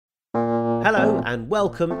Hello and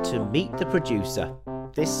welcome to Meet the Producer.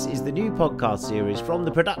 This is the new podcast series from the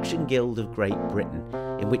Production Guild of Great Britain,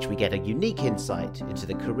 in which we get a unique insight into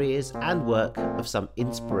the careers and work of some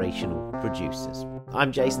inspirational producers.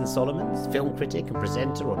 I'm Jason Solomons, film critic and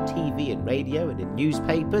presenter on TV and radio and in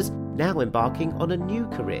newspapers, now embarking on a new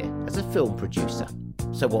career as a film producer.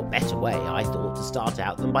 So what better way, I thought, to start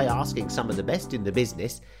out than by asking some of the best in the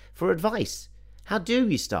business for advice. How do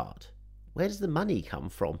you start? Where does the money come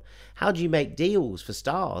from? How do you make deals for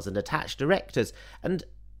stars and attached directors? And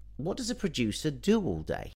what does a producer do all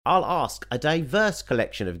day? I'll ask a diverse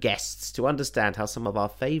collection of guests to understand how some of our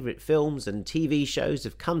favourite films and TV shows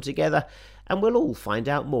have come together, and we'll all find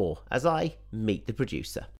out more as I meet the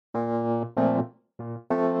producer.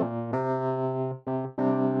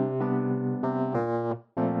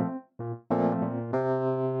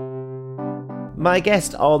 My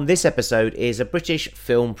guest on this episode is a British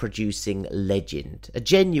film producing legend, a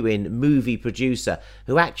genuine movie producer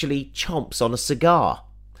who actually chomps on a cigar.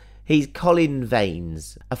 He's Colin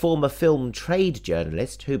Vaines, a former film trade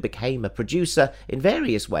journalist who became a producer in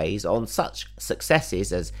various ways on such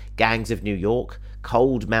successes as Gangs of New York,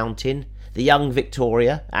 Cold Mountain, The Young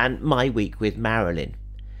Victoria and My Week with Marilyn.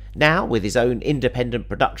 Now, with his own independent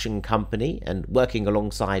production company and working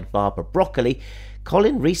alongside Barbara Broccoli,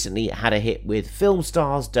 Colin recently had a hit with Film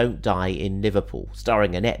Stars Don't Die in Liverpool,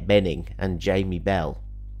 starring Annette Bening and Jamie Bell.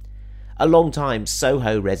 A long-time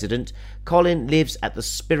Soho resident, Colin lives at the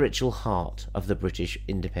spiritual heart of the British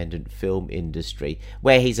independent film industry,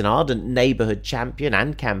 where he's an ardent neighbourhood champion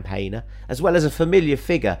and campaigner, as well as a familiar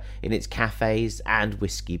figure in its cafes and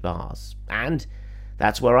whiskey bars. And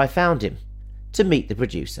that's where I found him, to meet the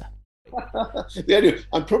producer.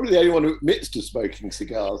 I'm probably the only one who admits to smoking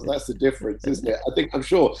cigars. That's the difference, isn't it? I'm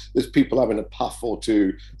sure there's people having a puff or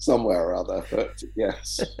two somewhere or other, but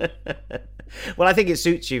yes. Well, I think it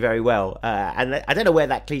suits you very well. And I don't know where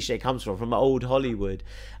that cliche comes from old Hollywood.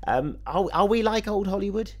 Are we like old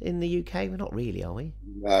Hollywood in the UK? We're not really, are we?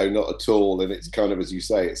 No, not at all. And it's kind of, as you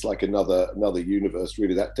say, it's like another universe,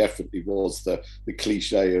 really. That definitely was the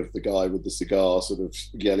cliche of the guy with the cigar sort of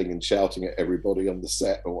yelling and shouting at everybody on the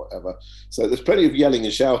set or whatever. So there's plenty of yelling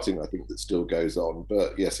and shouting, I think, that still goes on.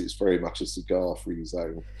 But yes, it's very much a cigar-free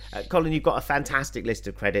zone. Colin, you've got a fantastic list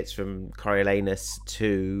of credits, from Coriolanus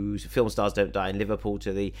to Film Stars Don't Die in Liverpool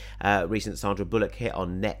to the recent Sandra Bullock hit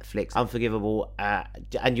on Netflix, Unforgivable,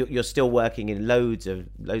 and you're still working in loads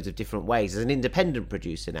of different ways as an independent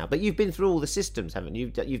producer now. But you've been through all the systems, haven't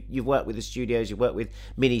you? You've worked with the studios, you've worked with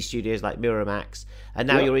mini studios like Miramax, and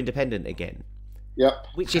now you're independent again. Yep.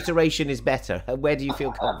 Which iteration is better? Where do you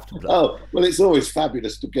feel comfortable? Oh, well, it's always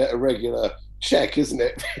fabulous to get a regular check, isn't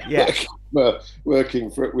it? Yeah.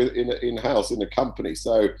 Working in-house in a company.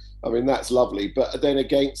 So, I mean, that's lovely. But then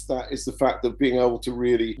against that is the fact of being able to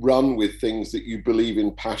really run with things that you believe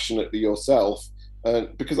in passionately yourself.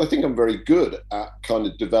 Because I think I'm very good at kind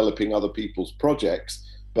of developing other people's projects.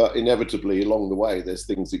 But inevitably, along the way, there's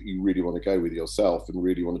things that you really want to go with yourself and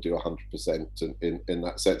really want to do 100% in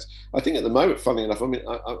that sense. I think at the moment, funny enough, I mean,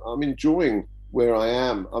 I'm enjoying where I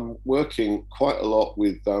am. I'm working quite a lot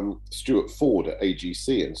with Stuart Ford at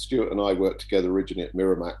AGC, and Stuart and I worked together originally at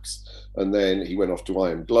Miramax, and then he went off to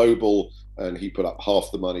IM Global, and he put up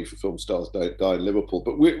half the money for Film Stars Don't Die in Liverpool.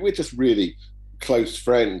 But we're just really close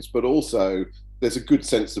friends, but also there's a good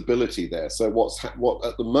sensibility there. So what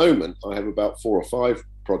at the moment, I have about 4 or 5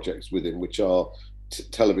 projects with him, which are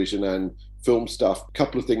television and film stuff. A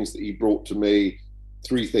couple of things that he brought to me,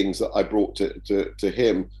 3 things that I brought to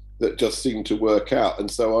him that just seem to work out. And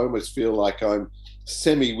so I almost feel like I'm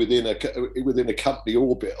semi within a company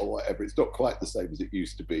orbit or whatever. It's not quite the same as it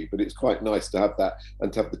used to be, but it's quite nice to have that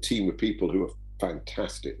and to have the team of people who are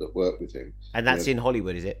fantastic that work with him. And that's in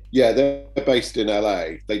Hollywood, is it? Yeah, they're based in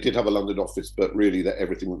LA. They did have a London office, but really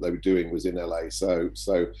everything that they were doing was in LA. So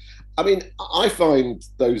I mean, I find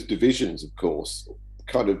those divisions, of course,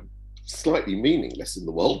 kind of slightly meaningless in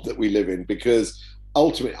the world that we live in, because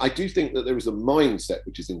ultimately I do think that there is a mindset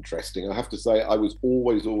which is interesting. I have to say I was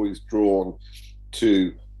always drawn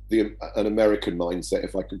to an American mindset,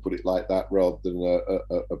 if I can put it like that, rather than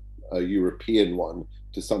a European one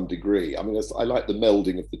to some degree. I mean, I like the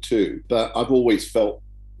melding of the two, but I've always felt,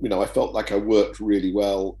 I felt like I worked really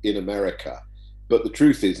well in America. But the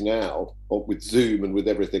truth is now, with Zoom and with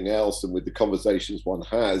everything else and with the conversations one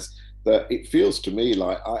has, that it feels to me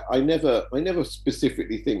like I never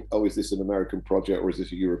specifically think, oh, is this an American project or is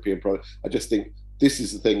this a European project? I just think this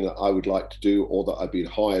is the thing that I would like to do, or that I've been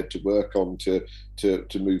hired to work on to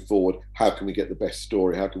move forward. How can we get the best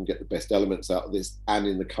story? How can we get the best elements out of this? And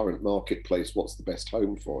in the current marketplace, what's the best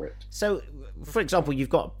home for it? So, for example, you've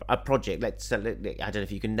got a project. I don't know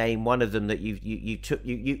if you can name one of them that you took.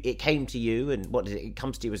 It came to you, and what is it? It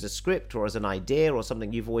comes to you as a script or as an idea or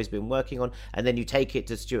something you've always been working on, and then you take it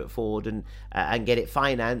to Stuart Ford and get it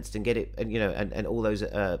financed and get it, and all those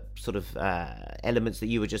sort of elements that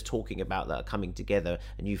you were just talking about that are coming together,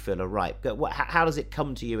 and you feel are right. How does it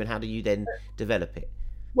come to you, and how do you then develop it?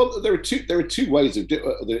 Well, there are two ways of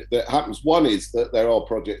that happens. One is that there are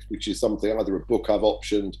projects which is something, either a book I've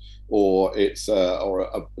optioned, or it's or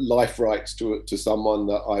a life rights to someone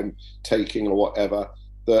that I'm taking or whatever.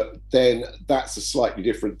 Then that's a slightly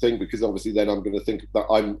different thing, because obviously then I'm going to think that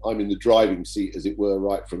I'm in the driving seat, as it were,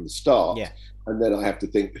 right from the start. Yeah. And then I have to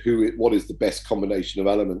think what is the best combination of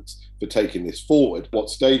elements for taking this forward? What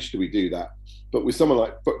stage do we do that? But with someone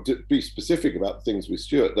like, to be specific about things with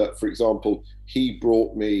Stuart, that, for example, he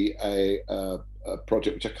brought me a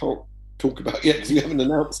project which I can't talk about yet because we haven't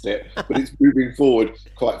announced it, but it's moving forward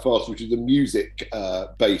quite fast, which is a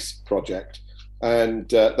music-based project. And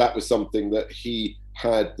that was something that he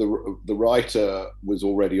had, the writer was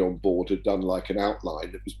already on board, had done like an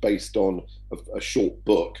outline that was based on a short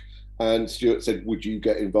book. And Stuart said, would you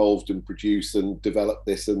get involved and produce and develop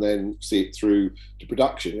this and then see it through to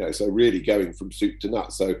production? So really going from soup to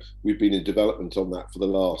nuts. So we've been in development on that for the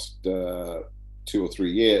last 2 or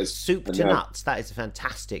 3 years. Soup to nuts. That is a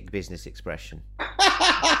fantastic business expression.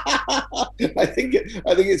 I think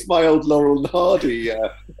it's my old Laurel and Hardy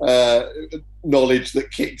knowledge that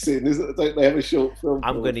kicks in. Don't they have a short film?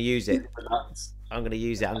 I'm going to use it. I'm going to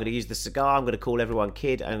use it. I'm going to use the cigar. I'm going to call everyone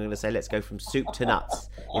kid. I'm going to say, let's go from soup to nuts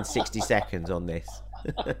in 60 seconds on this.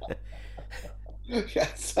 Yeah,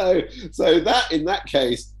 so that, in that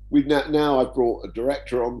case, we've now I've brought a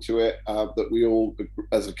director onto it, that we all,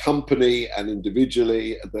 as a company and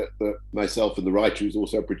individually, that myself and the writer, who's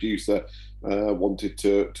also a producer, wanted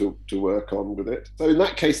to work on with it. So in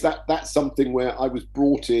that case, that's something where I was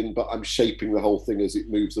brought in, but I'm shaping the whole thing as it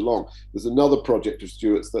moves along. There's another project of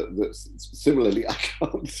Stuart's that's similarly I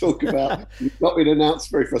can't talk about. It's not been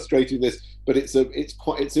announced. Very frustrating, this, but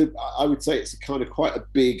I would say it's quite a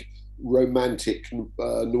big romantic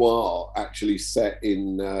noir, actually set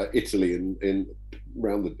in Italy in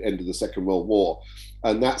around the end of the Second World War.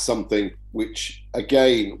 And that's something which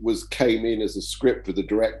again came in as a script with the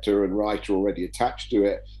director and writer already attached to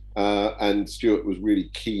it, and Stuart was really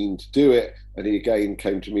keen to do it, and he again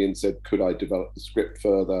came to me and said, could I develop the script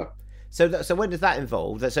further? So when does that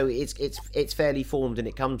involve? So it's fairly formed and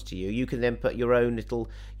it comes to you. You can then put your own little.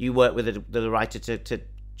 You work with the writer to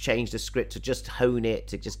change the script, to just hone it,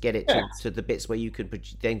 to just get it to the bits where you can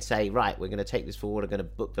then say, right, we're going to take this forward. We're going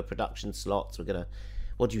to book the production slots.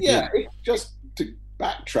 What do you do? Yeah, just to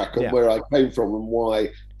backtrack on where I came from and why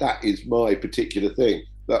that is my particular thing.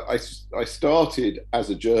 That I started as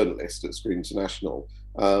a journalist at Screen International,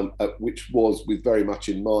 which was with very much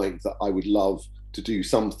in mind that I would love to do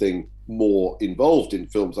something more involved in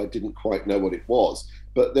films. I didn't quite know what it was,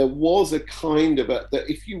 but there was a kind of that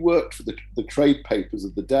if you worked for the trade papers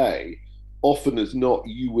of the day, often as not,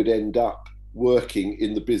 you would end up working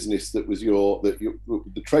in the business that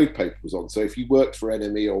the trade paper was on. So if you worked for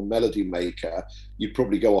NME or Melody Maker, you'd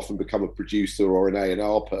probably go off and become a producer or an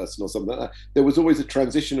A&R person or something like that. There was always a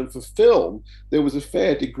transition, and for film, there was a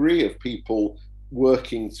fair degree of people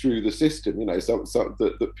working through the system, so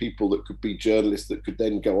that people that could be journalists that could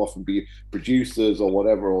then go off and be producers or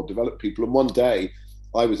whatever, or develop people. And one day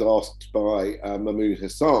I was asked by Mahmoud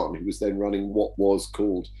Hassan, who was then running what was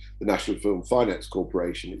called the National Film Finance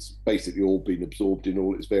Corporation. It's basically all been absorbed in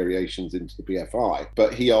all its variations into the BFI.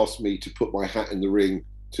 But he asked me to put my hat in the ring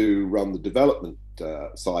to run the development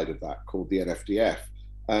side of that, called the NFDF,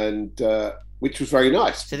 and which was very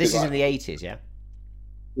nice. So this is in the 80s, yeah?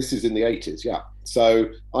 This is in the 80s, yeah. So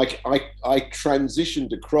I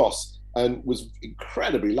transitioned across and was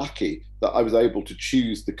incredibly lucky that I was able to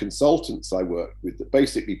choose the consultants I worked with. That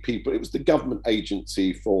basically it was the government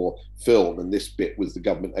agency for film, and this bit was the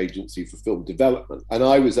government agency for film development. And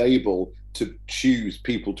I was able to choose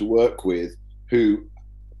people to work with who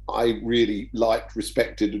I really liked,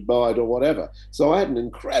 respected, admired, or whatever. So I had an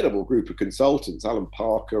incredible group of consultants: Alan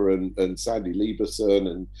Parker and Sandy Lieberson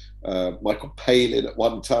and Michael Palin at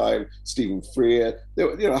one time, Stephen Freer. There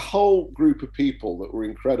were a whole group of people that were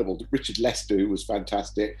incredible. Richard Lester, who was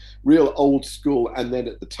fantastic, real old school, and then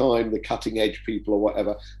at the time the cutting edge people or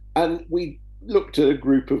whatever. And we looked at a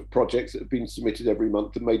group of projects that had been submitted every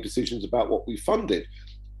month and made decisions about what we funded.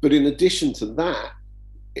 But in addition to that,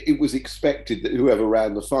 it was expected that whoever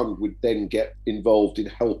ran the fund would then get involved in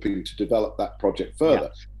helping to develop that project further.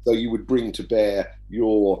 So you would bring to bear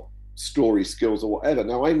your story skills or whatever.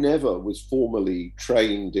 Now, I never was formally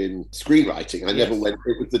trained in screenwriting. I never went.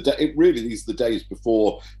 It was it really, these are the days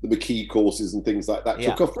before the McKee courses and things like that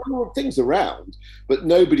took off. There were things around, but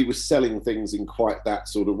nobody was selling things in quite that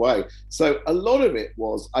sort of way. So a lot of it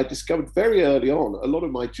was, I discovered very early on, a lot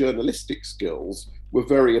of my journalistic skills were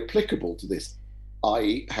very applicable to this.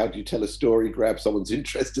 I.e., how do you tell a story, grab someone's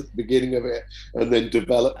interest at the beginning of it, and then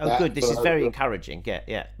develop that? Good. This is very encouraging.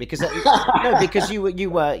 Yeah. Because because you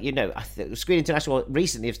were, Screen International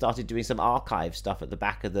recently have started doing some archive stuff at the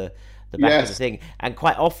back of the back of the thing, and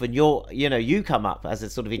quite often you come up as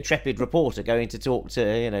a sort of intrepid reporter going to talk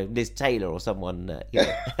to Liz Taylor or someone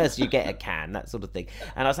as you get a can, that sort of thing.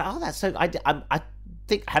 And I was like, oh, that's so. I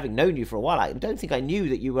think, having known you for a while, I don't think I knew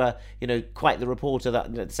that you were, quite the reporter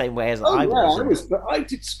that the same way as I was. But I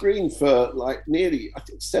did screen for nearly, I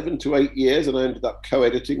think, 7 to 8 years, and I ended up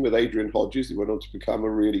co-editing with Adrian Hodges, who went on to become a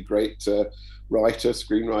really great writer,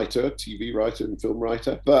 screenwriter, TV writer, and film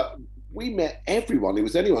writer. But we met everyone. It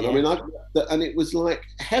was anyone. I mean, and it was like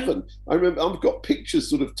heaven. I remember I've got pictures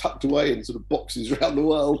sort of tucked away in sort of boxes around the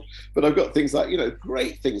world, but I've got things like,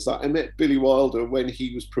 great things. Like I met Billy Wilder when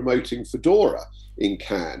he was promoting Fedora in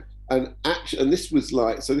Cannes. And this was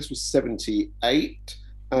this was 78.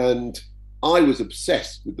 And I was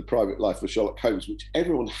obsessed with The Private Life of Sherlock Holmes, which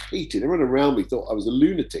everyone hated. Everyone around me thought I was a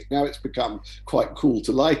lunatic. Now it's become quite cool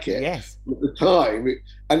to like it. Yes. At the time,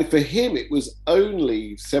 and for him, it was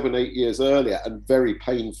only 7, 8 years earlier and very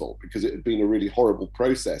painful because it had been a really horrible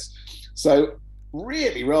process. So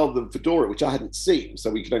really, rather than Fedora, which I hadn't seen, so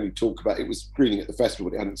we could only talk about, it was screening at the festival,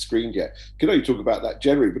 but it hadn't screened yet. Could only talk about that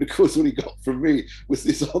generally, but of course all he got from me was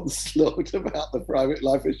this onslaught about The Private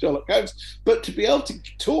Life of Sherlock Holmes. But to be able to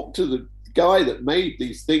talk to the guy that made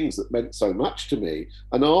these things that meant so much to me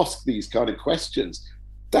and ask these kind of questions,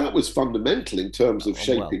 that was fundamental in terms of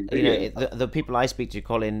shaping. The people I speak to,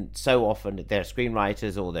 Colin, so often they're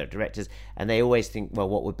screenwriters or they're directors, and they always think, well,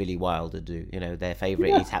 what would Billy Wilder do? Their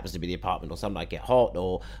favourite it happens to be The Apartment or Some Like It Hot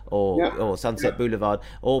or Sunset Boulevard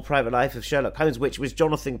or Private Life of Sherlock Holmes, which was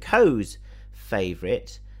Jonathan Coe's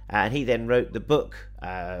favourite. And he then wrote the book,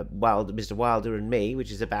 Mr. Wilder and Me,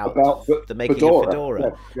 which is about the making of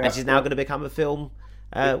Fedora. And it's now going to become a film,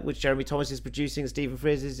 which Jeremy Thomas is producing, Stephen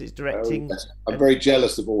Frears is directing. Yes. I'm very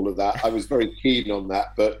jealous of all of that. I was very keen on that,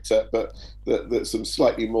 but that some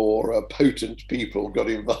slightly more potent people got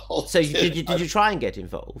involved. So did you try and get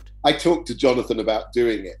involved? I talked to Jonathan about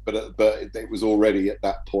doing it, but it was already at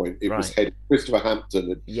that point. It was headed. Christopher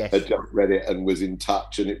Hampton had just read it and was in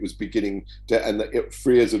touch, and it was beginning to. And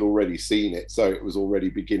Frears had already seen it, so it was already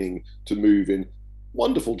beginning to move in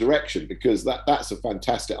wonderful direction, because that's a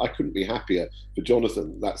fantastic. I couldn't be happier for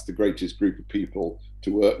Jonathan. That's the greatest group of people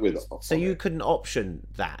to work with. So you couldn't option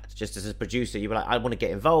that just as a producer. You were like, I want to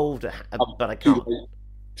get involved, but I can't.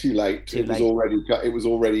 Too late. It was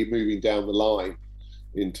already moving down the line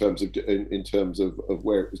in terms of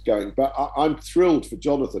where it was going. But I'm thrilled for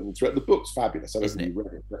Jonathan. The book's fabulous. I don't know if you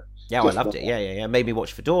read it. Yeah, I loved it. Yeah. Made me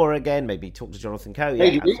watch Fedora again. Maybe talk to Jonathan Coe.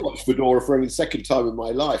 Made me watch Fedora for only the second time in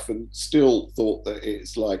my life, and still thought that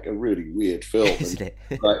it's like a really weird film. Isn't it?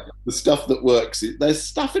 Like, the stuff that works, there's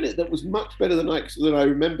stuff in it that was much better than I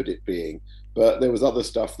remembered it being. But there was other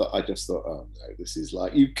stuff that I just thought, oh no, this is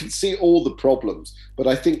like, you can see all the problems. But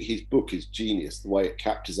I think his book is genius, the way it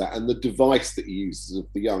captures that, and the device that he uses of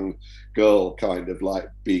the young girl kind of like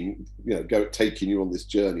being, taking you on this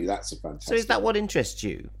journey. That's a fantastic. So is that what interests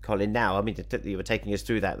you, Colin, now? I mean, you were taking us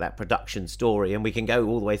through that production story, and we can go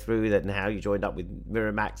all the way through that and how you joined up with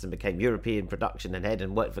Miramax and became European production and head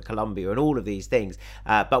and worked for Columbia and all of these things.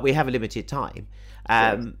 But we have a limited time.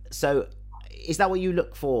 So is that what you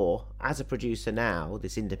look for as a producer now,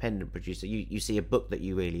 this independent producer? You see a book that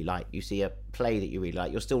you really like, you see a play that you really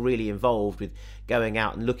like, you're still really involved with going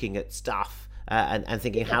out and looking at stuff and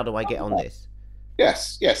thinking, how do I get on this?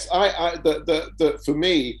 Yes. For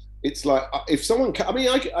me, it's like, if someone,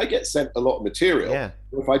 I get sent a lot of material. Yeah.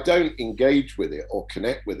 If I don't engage with it or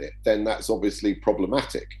connect with it, then that's obviously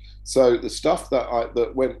problematic. So the stuff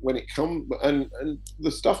when it come and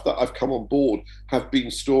the stuff that I've come on board have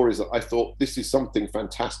been stories that I thought, this is something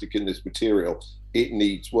fantastic in this material. It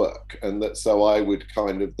needs work, and so I would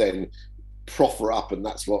kind of then proffer up, and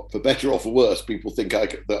that's what, for better or for worse, people think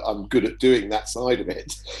that I'm good at doing that side of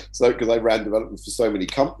it. So because I ran development for so many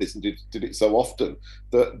companies and did it so often,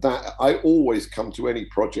 that I always come to any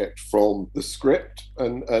project from the script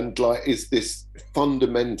and like, is this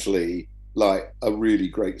fundamentally like a really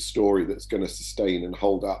great story that's going to sustain and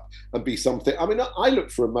hold up and be something. I mean, I look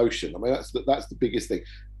for emotion. I mean, that's the biggest thing.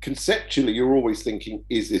 Conceptually, you're always thinking,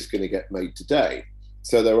 is this going to get made today?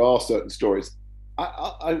 So there are certain stories.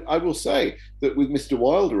 I will say that with Mr.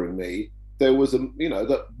 Wilder and Me, there was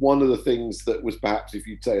that one of the things that was perhaps, if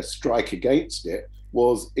you'd say, a strike against it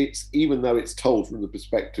was, it's, even though it's told from the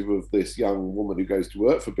perspective of this young woman who goes to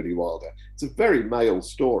work for Billy Wilder, it's a very male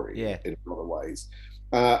story, Yeah. in a lot of ways.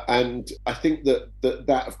 And I think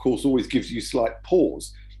that of course always gives you slight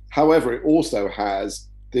pause. However, it also has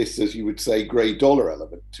this, as you would say, grey dollar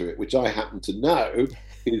element to it, which I happen to know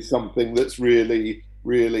is something that's really,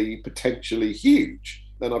 really potentially huge.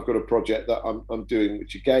 And I've got a project that I'm doing,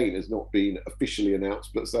 which again has not been officially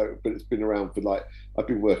announced, but it's been around for, like, I've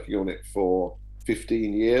been working on it for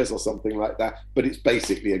 15 years or something like that. But it's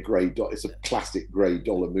basically a grey dollar. It's a classic grey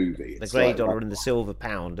dollar movie. The grey dollar and the silver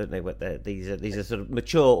pound, don't they? These are sort of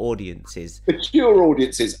mature audiences. Mature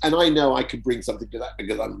audiences, and I know I can bring something to that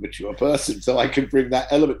because I'm a mature person, so I can bring that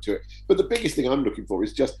element to it. But the biggest thing I'm looking for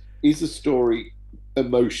is the story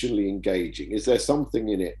emotionally engaging? Is there something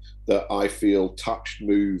in it that I feel touched,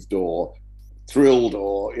 moved, or thrilled,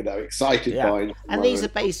 or excited by? And these are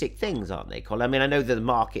basic things, aren't they, Colin? I mean, I know that the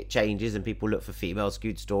market changes and people look for female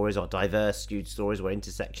skewed stories or diverse skewed stories or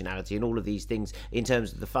intersectionality and all of these things in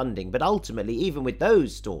terms of the funding, but ultimately, even with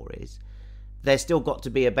those stories, there's still got to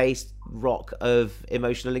be a base rock of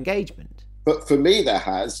emotional engagement. But for me, there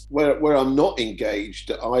has, where I'm not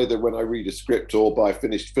engaged either when I read a script or by a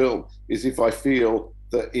finished film, is if I feel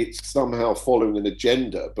that it's somehow following an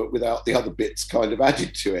agenda, but without the other bits kind of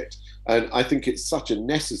added to it. And I think it's such a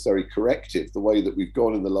necessary corrective. The way that we've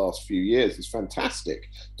gone in the last few years is fantastic,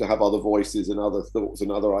 to have other voices and other thoughts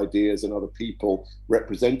and other ideas and other people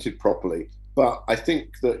represented properly. But I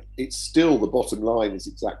think that it's still, the bottom line is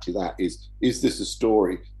exactly that, is this a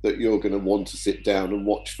story that you're going to want to sit down and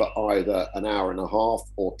watch for either an hour and a half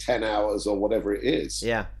or 10 hours or whatever it is?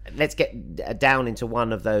 Yeah. Let's get down into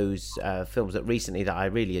one of those films that recently that I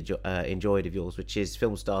really enjoyed of yours, which is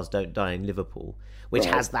Film Stars Don't Die in Liverpool, which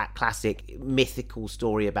has that classic mythical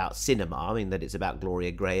story about cinema. I mean, that it's about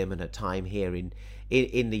Gloria Graham and her time here in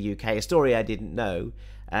the UK, a story I didn't know.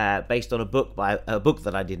 Based on a book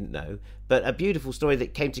that I didn't know, but a beautiful story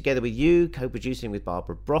that came together with you, co-producing with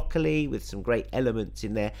Barbara Broccoli, with some great elements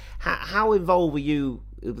in there. How involved were you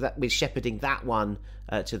with shepherding that one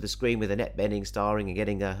to the screen, with Annette Bening starring and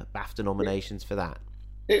getting BAFTA nominations for that?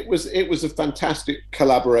 It was a fantastic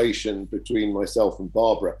collaboration between myself and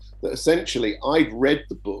Barbara. That essentially, I'd read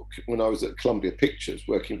the book when I was at Columbia Pictures,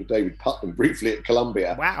 working for David Putnam briefly at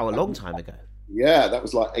Columbia. Wow, a long time ago. Yeah, that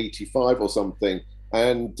was like 85 or something.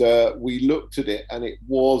 And we looked at it, and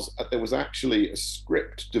there was actually a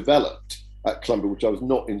script developed at Columbia, which I was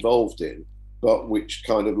not involved in, but which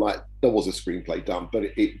kind of, like, there was a screenplay done, but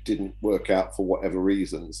it didn't work out for whatever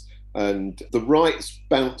reasons. And the rights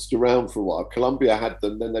bounced around for a while. Columbia had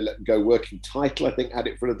them, then they let them go. Working Title, I think, had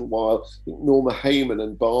it for a little while. I think Norma Heyman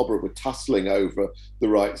and Barbara were tussling over the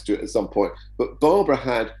rights to it at some point. But Barbara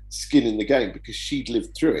had skin in the game because she'd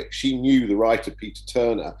lived through it. She knew the writer, Peter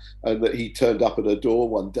Turner, and that he turned up at her door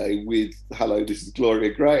one day with, "Hello, this is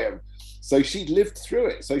Gloria Graham." So she'd lived through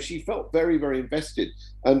it. So she felt very, very invested.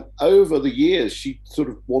 And over the years, she sort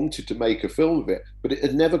of wanted to make a film of it, but it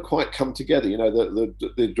had never quite come together.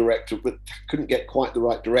 The director couldn't get quite the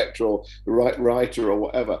right director or the right writer or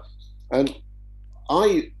whatever. And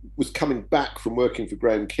I was coming back from working for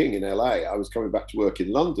Graham King in LA. I was coming back to work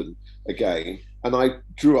in London again. And I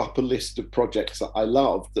drew up a list of projects that I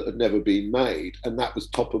loved that had never been made. And that was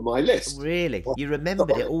top of my list. Really? You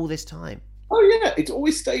remembered it all this time? Oh, yeah, it's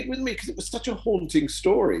always stayed with me because it was such a haunting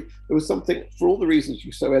story. There was something, for all the reasons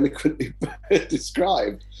you so eloquently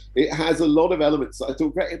described, it has a lot of elements that I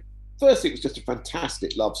thought great. Firstly, it was just a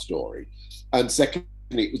fantastic love story. And secondly,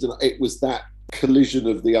 it was that collision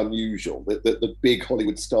of the unusual, the big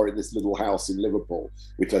Hollywood star in this little house in Liverpool,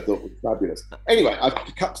 which I thought was fabulous. Anyway, I've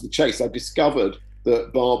cut to the chase. I discovered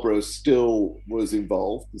that Barbara still was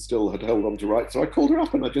involved and still had held on to rights. So I called her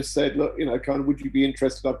up and I just said, look, kind of, would you be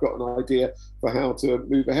interested? I've got an idea for how to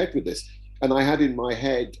move ahead with this. And I had in my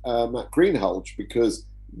head Matt Greenhalgh, because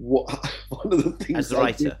one of the things, as the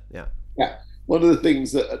writer, one of the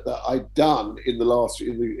things that I'd done in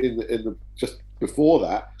the just before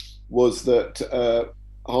that was that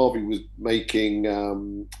Harvey was making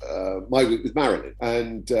My Week with Marilyn,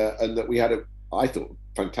 and that we had I thought,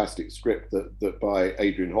 fantastic script that by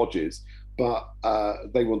Adrian Hodges, but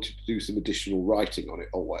they wanted to do some additional writing on it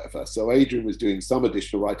or whatever. So Adrian was doing some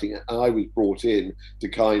additional writing, and I was brought in to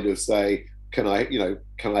kind of say, can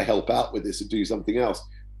I help out with this and do something else?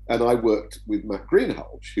 And I worked with Matt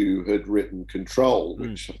Greenhalgh, who had written Control,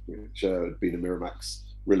 which had been a Miramax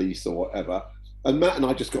release or whatever. And Matt and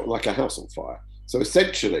I just got like a house on fire. So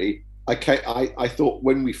essentially, I thought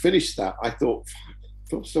when we finished that, I thought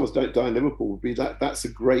Film Stars Don't Die in Liverpool would be that's a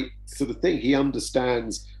great sort of thing. He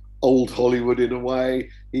understands old Hollywood in a way.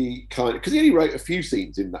 He because he only wrote a few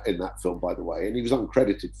scenes in that film, by the way, and he was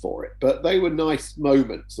uncredited for it. But they were nice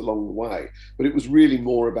moments along the way. But it was really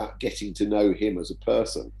more about getting to know him as a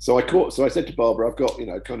person. So I said to Barbara, I've got, do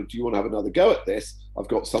you want to have another go at this? I've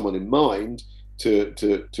got someone in mind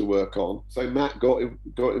to work on. So Matt got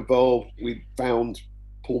involved. We found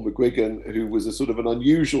Paul McGuigan, who was a sort of an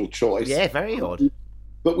unusual choice. Yeah, very odd.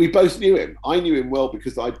 But we both knew him. I knew him well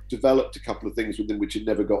because I developed a couple of things with him which had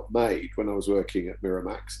never got made when I was working at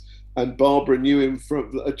Miramax. And Barbara knew him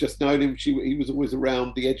from just known him. He was always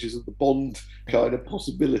around the edges of the Bond kind of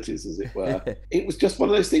possibilities, as it were. It was just one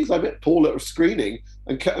of those things. I met Paul at a screening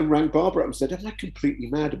and rang Barbara up and said, "Am I completely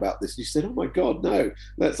mad about this?" And she said, "Oh my God, no.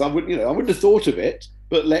 I wouldn't have thought of it,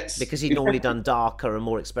 but let's." Because he'd normally done darker and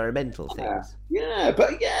more experimental things.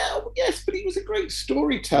 But he was a great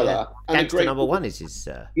storyteller. Yeah. And Gangster Number One is his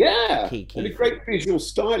key and a great visual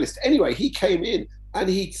stylist. Anyway, he came in and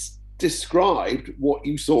he described what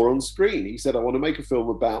you saw on screen. He said, I want to make a film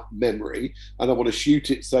about memory and I want to shoot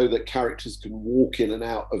it so that characters can walk in and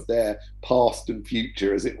out of their past and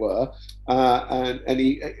future, as it were. And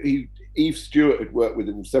Eve Stewart had worked with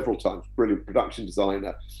him several times, brilliant production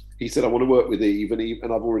designer. He said, I want to work with Eve,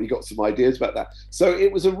 and I've already got some ideas about that. So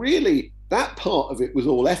it was that part of it was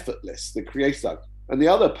all effortless, the creative side. And the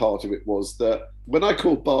other part of it was that when I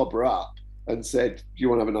called Barbara up and said, do you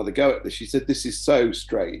want to have another go at this? She said, this is so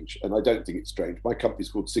strange. And I don't think it's strange. My company's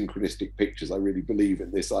called Synchronistic Pictures. I really believe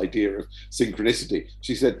in this idea of synchronicity.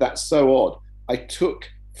 She said, that's so odd. I took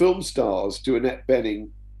Film Stars to Annette Bening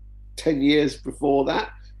 10 years before that,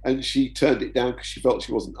 and she turned it down because she felt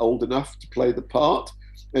she wasn't old enough to play the part.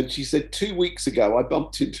 And she said, 2 weeks ago, I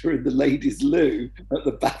bumped into her in the ladies' loo at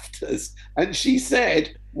the BAFTAs. And she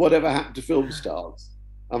said, whatever happened to Film Stars?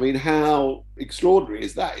 I mean, how extraordinary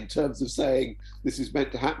is that in terms of saying this is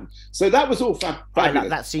meant to happen? So that was all fabulous.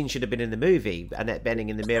 That scene should have been in the movie. Annette Bening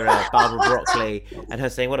in the mirror, Barbara Broccoli, and her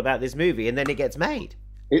saying, what about this movie? And then it gets made.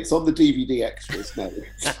 It's on the DVD extras now.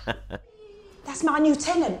 That's my new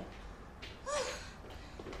tenant.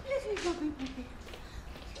 Fluffy, fluffy puppy.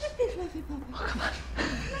 Fluffy, fluffy puppy. Oh, come on.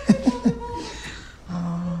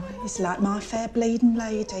 Oh, it's like My Fair Bleeding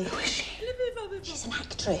Lady. Who is she? She's an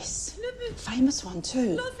actress. Famous one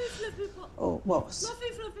too. Fluffy, fluffy puppy. Or was. Fluffy,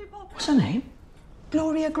 fluffy puppy. What's her name?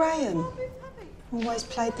 Gloria Graham. Always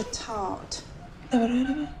played the tart. Never heard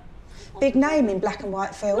of her. Big name in black and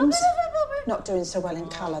white films. Not doing so well in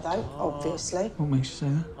colour though, obviously. What makes you say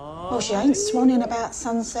that? Well, she ain't swanning about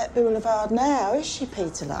Sunset Boulevard now, is she,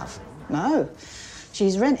 Peter Love? No.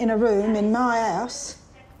 She's renting a room in my house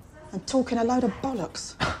and talking a load of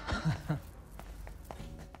bollocks.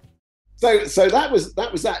 So that was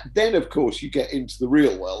that. Then, of course, you get into the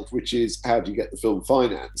real world, which is how do you get the film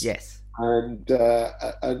financed? Yes. And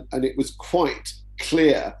it was quite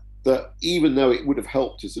clear that even though it would have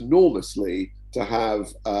helped us enormously to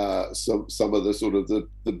have some of the sort of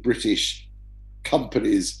the British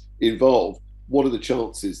companies involved, what are the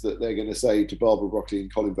chances that they're going to say to Barbara Broccoli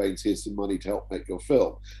and Colin Vaines, here's some money to help make your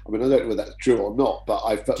film? I mean, I don't know whether that's true or not,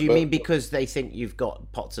 but Do you mean because they think you've got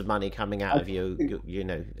pots of money coming out of you,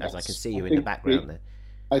 as I can see you in the background there?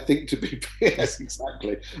 I think to be, yes,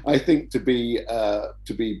 exactly. I think to be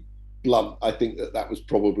blunt, I think that was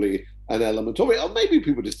probably an element of it. Or maybe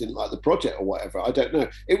people just didn't like the project or whatever. I don't know.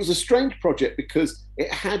 It was a strange project because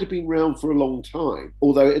it had been around for a long time,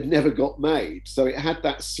 although it had never got made. So it had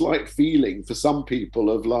that slight feeling for some people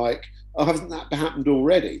of like, oh, hasn't that happened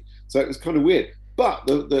already? So it was kind of weird. But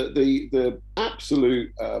the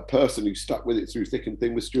absolute person who stuck with it through thick and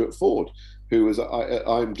thin was Stuart Ford, who was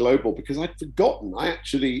I'm Global, because I'd forgotten. I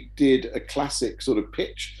actually did a classic sort of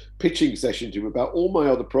pitching session to him about all my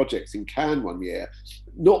other projects in Cannes one year,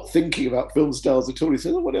 not thinking about Film Stars at all. He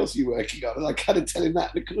said, oh, what else are you working on? And I kind of tell him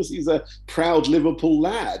that because he's a proud Liverpool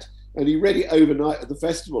lad. And he read it overnight at the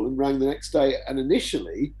festival and rang the next day. And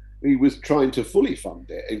initially, he was trying to fully fund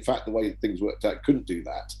it. In fact, the way things worked out, couldn't do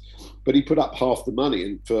that. But he put up half the money,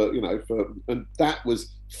 and that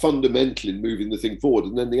was fundamental in moving the thing forward.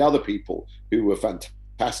 And then the other people who were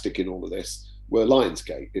fantastic in all of this were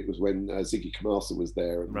Lionsgate. It was when Ziggy Kamasa was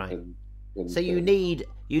there. Right. So you need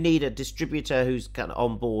a distributor who's kind of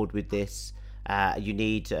on board with this, you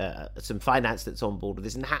need some finance that's on board with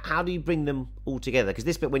this, and how do you bring them all together? Because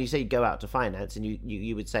this bit, when you say you go out to finance, and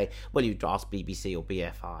you would say, well, you'd ask BBC or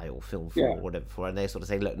BFI or Film 4 or whatever for, and they sort of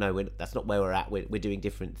say, look, no, that's not where we're at. We're doing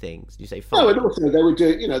different things. You say, fine. No, and also they were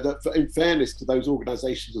doing, that in fairness to those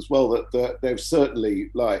organisations as well, that they've certainly,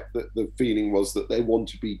 like, the feeling was that they want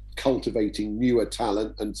to be cultivating newer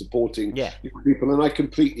talent and supporting newer people, and I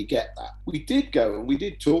completely get that. We did go and we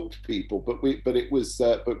did talk to people, but it was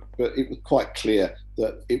quite clear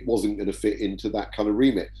that it wasn't going to fit into that kind of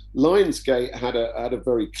remit. Lionsgate had a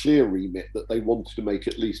very clear remit that they wanted to make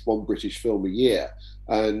at least one British film a year,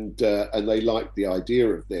 and they liked the idea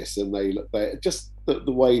of this, and they just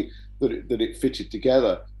the way that it fitted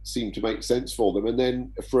together seemed to make sense for them. And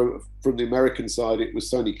then from the American side, it was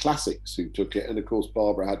Sony Classics who took it, and of course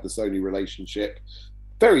Barbara had the Sony relationship.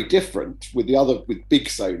 Very different with big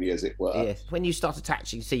Sony, as it were. Yes. When you start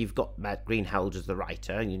attaching, say you've got Matt Greenhalgh as the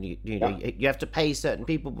writer, and you have to pay certain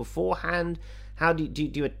people beforehand. How do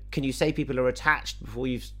you can you say people are attached before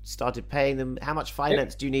you've started paying them? How much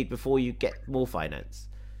finance do you need before you get more finance?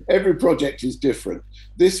 Every project is different.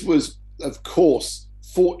 This was, of course,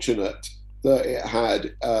 fortunate that it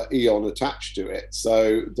had Eon attached to it,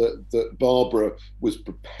 so that Barbara was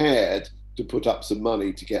prepared to put up some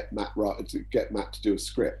money to get Matt to do a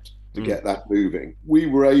script, to get that moving. We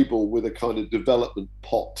were able, with a kind of development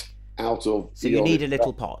pot out of... So you need a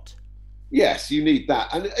little pot. Yes, you need that.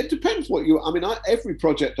 And it depends what every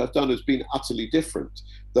project I've done has been utterly different.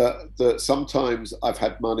 That sometimes I've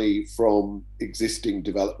had money from existing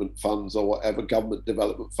development funds or whatever, government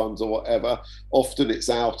development funds or whatever. Often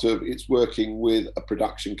it's working with a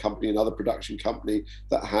production company, another production company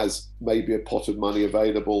that has maybe a pot of money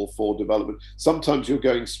available for development. Sometimes you're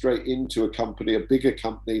going straight into a company, a bigger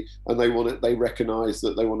company, and they recognize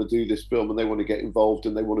that they want to do this film and they want to get involved,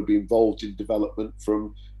 and they want to be involved in development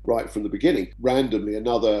right from the beginning. Randomly,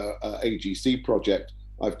 another AGC project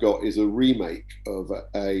I've got is a remake of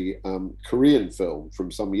a Korean film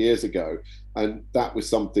from some years ago, and that was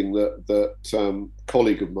something that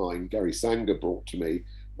colleague of mine, Gary Sanger, brought to me,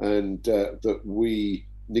 and that we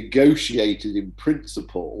negotiated in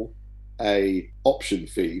principle a option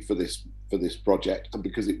fee for this project, and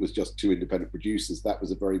because it was just two independent producers, that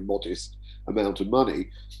was a very modest amount of money.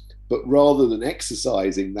 But rather than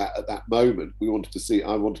exercising that at that moment, I wanted to see,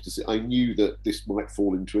 I knew that this might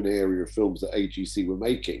fall into an area of films that AGC were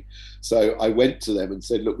making. So I went to them and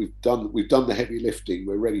said, look, we've done the heavy lifting,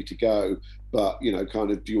 we're ready to go, but, do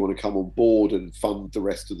you want to come on board and fund the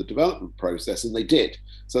rest of the development process? And they did.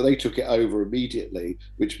 So they took it over immediately,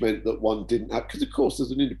 which meant that one didn't have, because of course,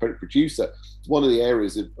 as an independent producer, one of the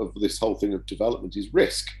areas of this whole thing of development is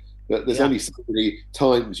risk. That there's only so many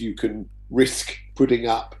times you can risk putting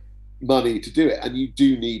up money to do it, and you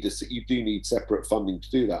do need separate funding to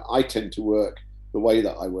do that. I tend to work the way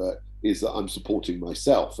that I work is that I'm supporting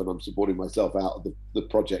myself, and I'm supporting myself out of the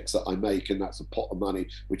projects that I make, and that's a pot of money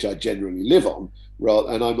which I generally live on.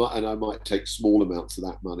 And I might take small amounts of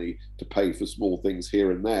that money to pay for small things here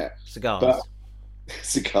and there. Cigars.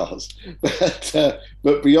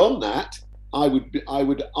 But beyond that, I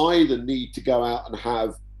would either need to go out and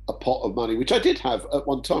have a pot of money, which I did have at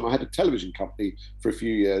one time. I had a television company for a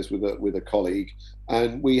few years with a colleague,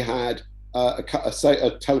 and we had a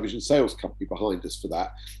television sales company behind us for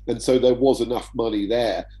that. And so there was enough money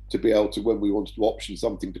there to be able to, when we wanted to option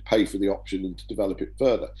something, to pay for the option and to develop it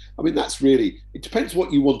further. I mean, it depends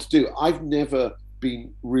what you want to do. I've never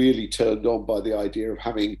been really turned on by the idea of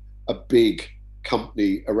having a big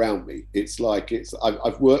company around me.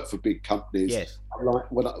 I've worked for big companies. Yes.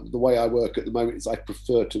 The way I work at the moment is I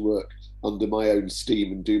prefer to work under my own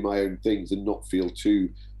steam and do my own things and not feel too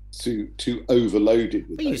overloaded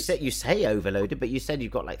with those. You say overloaded, but you said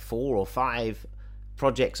you've got like 4 or 5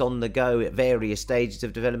 projects on the go at various stages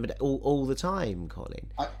of development all the time,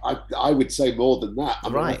 Colin. I would say more than that.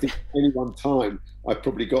 Right. I think at any one time I've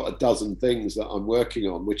probably got a dozen things that I'm working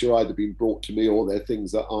on, which are either being brought to me or they're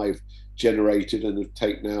things that I've generated and have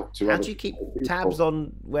taken out to. How do you keep tabs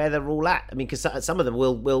on where they're all at? I mean, because some of them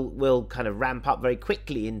will kind of ramp up very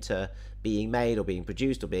quickly into being made or being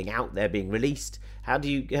produced or being out there, being released. How do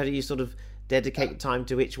you sort of dedicate time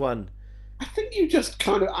to each one? I think you just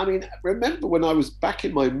remember when I was back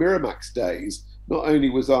in my Miramax days, not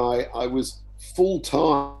only was I was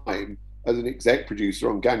full-time as an exec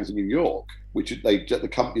producer on Gangs of New York, which the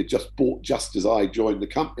company had just bought just as I joined the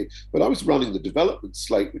company, but I was running the development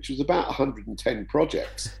slate, which was about 110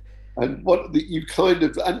 projects. And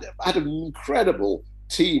and had an incredible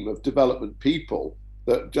team of development people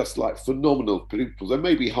that just like phenomenal people. There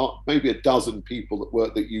may be maybe a dozen people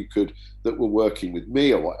that were working with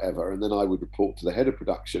me or whatever, and then I would report to the head of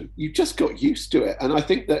production. You just got used to it, and I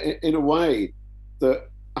think that in a way that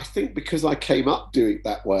I think because I came up doing it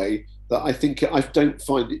that way, that I think I don't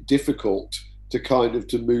find it difficult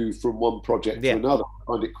to move from one project to another. I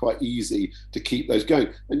find it quite easy to keep those going,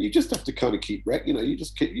 and you just have to kind of keep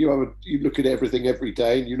you look at everything every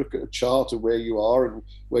day, and you look at a chart of where you are and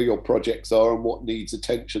where your projects are and what needs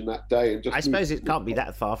attention that day. And just I suppose it can't be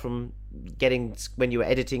that far from getting, when you were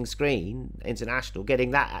editing Screen International,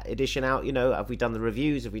 getting that edition out. Have we done the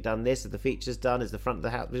reviews? Have we done this? Are the features done? Is the front of the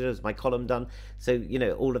house? Is my column done? So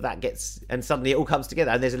all of that gets, and suddenly it all comes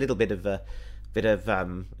together, and there's a little bit of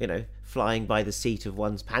flying by the seat of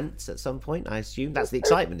one's pants at some point. I assume that's the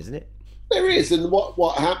excitement, isn't it? There is, and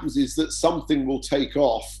what happens is that something will take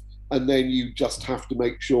off, and then you just have to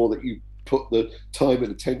make sure that you put the time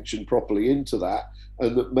and attention properly into that,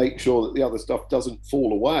 and that make sure that the other stuff doesn't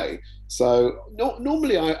fall away. So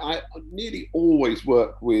normally I nearly always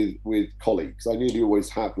work with colleagues. I nearly always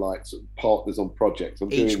have like sort of partners on projects.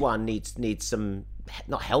 Each one needs some,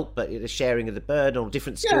 not help, but the sharing of the burden, or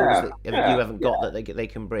different skills that you haven't got that they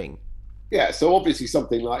can bring. Yeah, so obviously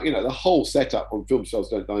something like, the whole setup on Film Stars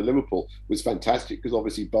Don't Die in Liverpool was fantastic, because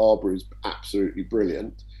obviously Barbara is absolutely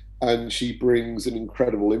brilliant, and she brings an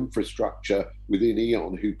incredible infrastructure within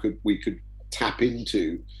Eon we could tap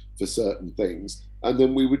into for certain things. And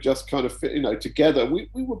then we would just kind of fit, together. We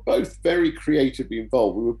were both very creatively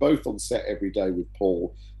involved. We were both on set every day with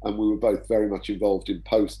Paul, and we were both very much involved in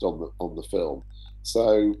post on the film.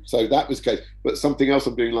 So that was the case. But something else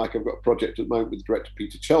I'm doing, like I've got a project at the moment with director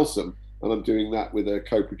Peter Chelsom, and I'm doing that with a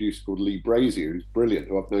co-producer called Lee Brazier, who's brilliant,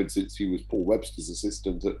 who I've known since he was Paul Webster's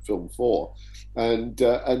assistant at Film 4, and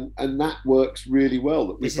that works really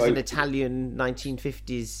well. This is an Italian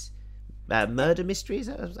 1950s murder mystery, is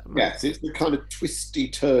that right? Yes, it's the kind of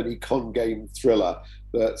twisty-turny con game thriller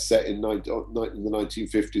that's set in the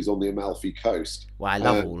 1950s on the Amalfi Coast. Well, I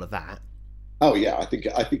love all of that. Oh yeah, I think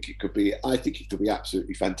it could be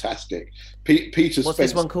absolutely fantastic. Peter's. What's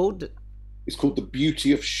this one called? It's called The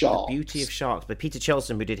Beauty of Sharks. The Beauty of Sharks, by Peter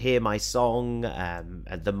Chelsom, who did Hear My Song, and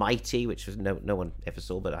The Mighty, which was no one ever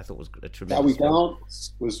saw, but I thought was a tremendous Shall We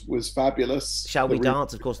Dance was fabulous. Shall We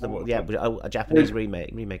Dance, of course, a Japanese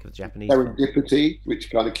remake of the Japanese Serendipity, which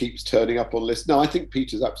kind of keeps turning up on lists. No, I think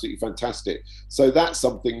Peter's absolutely fantastic. So that's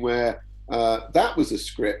something where that was a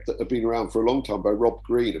script that had been around for a long time by Rob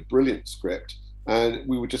Green, a brilliant script, and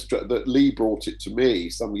we were that Lee brought it to me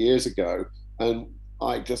some years ago, and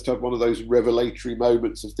I just had one of those revelatory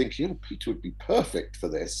moments of thinking, Peter would be perfect for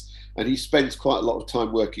this. And he spends quite a lot of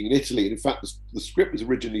time working in Italy. And in fact, the script was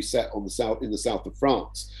originally set in the south of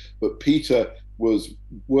France, but Peter was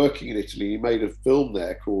working in Italy. He made a film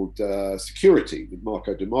there called Security with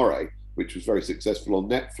Marco De More, which was very successful on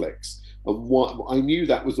Netflix. And I knew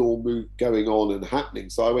that was all going on and happening.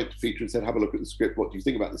 So I went to Peter and said, have a look at the script. What do you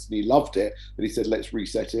think about this? And he loved it. And he said, let's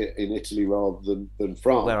reset it in Italy rather than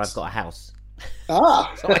France. Where I've got a house.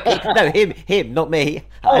 Ah, no, him, not me.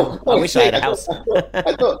 I wish I had a house.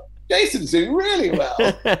 I thought Jason's doing really well.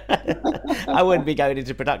 I wouldn't be going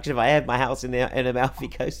into production if I had my house in Amalfi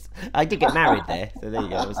Coast. I did get married there, so there you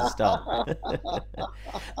go. That was a start.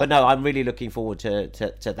 But no, I'm really looking forward to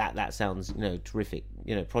that. That sounds terrific.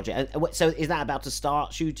 Project. And so is that about to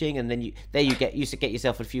start shooting? And then you get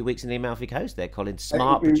yourself a few weeks in the Amalfi Coast there, Colin.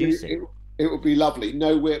 Smart producing. It would be lovely.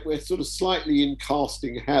 No, we're sort of slightly in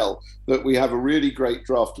casting hell, that we have a really great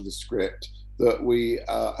draft of the script that we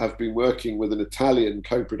have been working with an Italian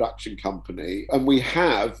co-production company, and we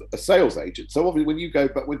have a sales agent. So obviously when to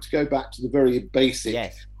go back to the very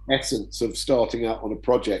basic essence of starting out on a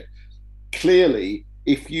project, clearly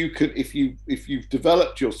if you've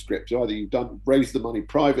developed your script, either you've raised the money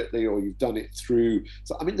privately or you've done it through.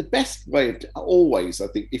 So I mean, the best way of always, I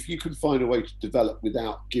think, if you can find a way to develop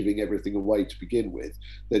without giving everything away to begin with,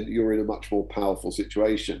 then you're in a much more powerful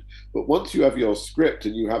situation. But once you have your script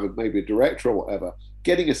and you have maybe a director or whatever,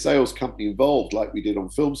 getting a sales company involved, like we did on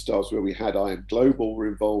Film Stars, where we had IM Global were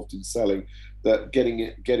involved in selling that, getting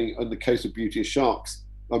in the case of Beauty of Sharks,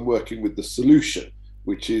 I'm working with The Solution,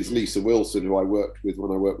 which is Lisa Wilson, who I worked with when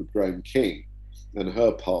I worked with Graham King and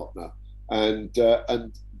her partner. And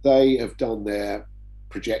they have done their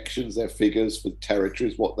projections, their figures for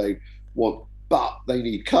territories, what they want, but they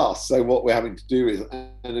need cast. So what we're having to do is,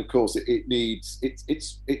 and of course it needs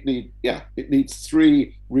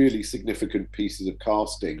three really significant pieces of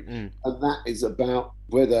casting. And that is about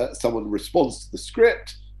whether someone responds to the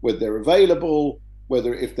script, whether they're available,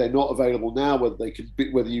 whether if they're not available now,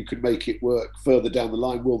 whether you can make it work further down the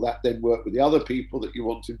line. Will that then work with the other people that you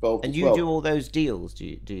want involved And as you well? do all those deals,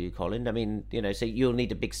 do you, Colin? I mean, so you'll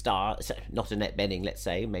need a big star, so not Annette Bening, let's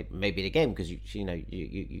say, maybe again because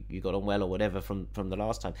you got on well or whatever from the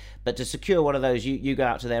last time. But to secure one of those, you go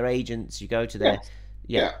out to their agents, you go to their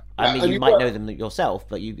Yeah. I mean, And you might know them yourself,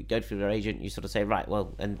 but you go through their agent. You sort of say, right,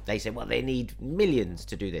 well, and they say, well, they need millions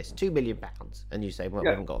to do this, £2 million, and you say, well, we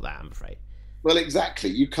haven't got that, I'm afraid. Well,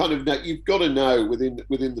 exactly. You kind of know, you've got to know within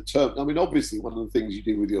the term. I mean, obviously, one of the things you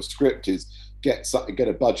do with your script is get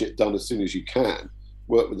a budget done as soon as you can,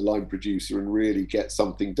 work with the line producer, and really get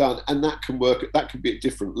something done. And that can work. That can be at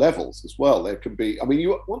different levels as well. There can be. I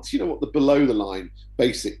mean, once you know what the below the line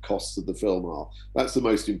basic costs of the film are, that's the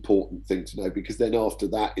most important thing to know, because then after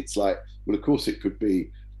that, it's like, well, of course, it could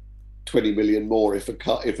be 20 million more if you've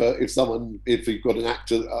got an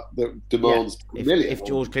actor that demands if, 20 million. If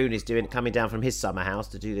George Clooney's coming down from his summer house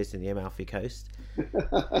to do this in the Amalfi Coast,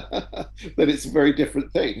 then it's a very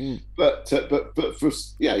different thing. But for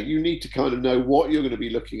you need to kind of know what you're going to be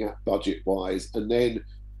looking at budget wise, and then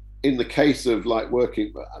in the case of like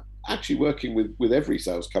working with every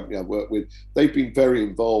sales company I've worked with, they've been very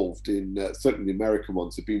involved in, certainly the American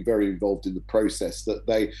ones have been very involved in the process. That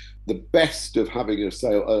the best of having a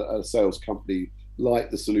sales company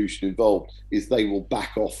like the Solution involved is they will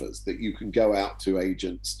back offers that you can go out to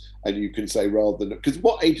agents and you can say, rather than, because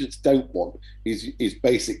what agents don't want is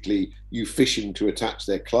basically you fishing to attach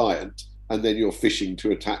their client, and then you're fishing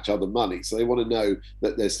to attach other money. So they want to know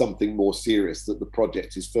that there's something more serious, that the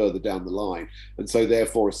project is further down the line. And so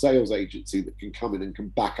therefore a sales agency that can come in and can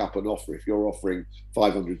back up an offer, if you're offering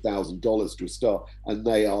 $500,000 to a star, and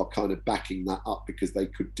they are kind of backing that up because they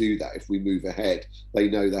could do that if we move ahead, they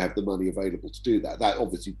know they have the money available to do that. That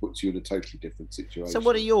obviously puts you in a totally different situation. So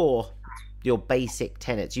what are your basic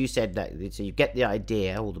tenets? You said that, so you get the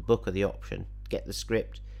idea or the book or the option, get the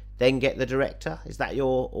script, then get the director. Is that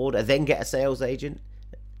your order? Then get a sales agent?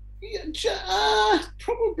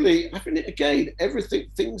 Probably. I mean, again,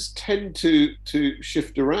 things tend to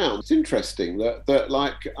shift around. It's interesting that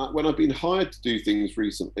like when I've been hired to do things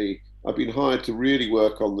recently, I've been hired to really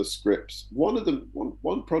work on the scripts.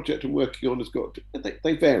 One project I'm working on has got,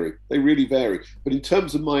 they vary. They really vary. But in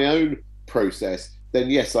terms of my own process,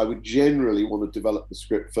 then yes, I would generally want to develop the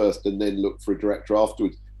script first and then look for a director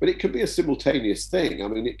afterwards. But it can be a simultaneous thing. I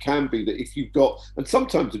mean, it can be that if you've got, and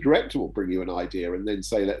sometimes the director will bring you an idea and then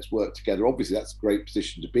say, let's work together. Obviously, that's a great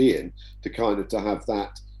position to be in, to have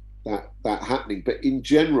that happening. But in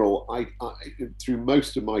general, I through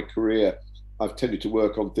most of my career, I've tended to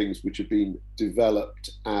work on things which have been developed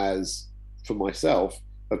for myself,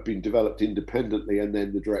 have been developed independently, and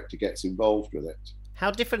then the director gets involved with it. How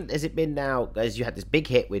different has it been now, as you had this big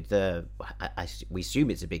hit with we assume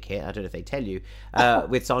it's a big hit, I don't know if they tell you,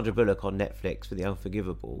 with Sandra Bullock on Netflix for The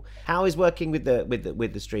Unforgivable. How is working with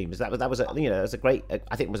the streamers? That was a great,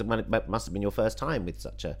 I think it must have been your first time with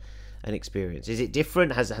such an experience. Is it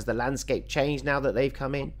different? Has the landscape changed now that they've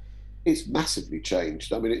come in? It's massively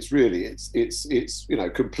changed. I mean, it's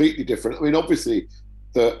completely different. I mean, obviously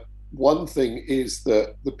the one thing is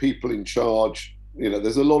that the people in charge,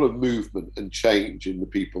 there's a lot of movement and change in the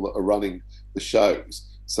people that are running the shows.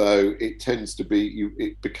 So it tends to be,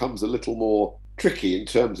 it becomes a little more tricky in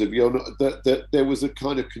terms of that there was a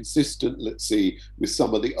kind of consistent, let's see, with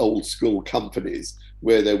some of the old school companies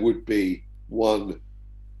where there would be one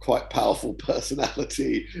quite powerful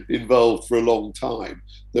personality involved for a long time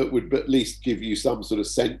that would at least give you some sort of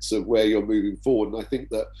sense of where you're moving forward. And I think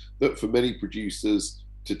that for many producers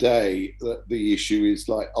today, the issue is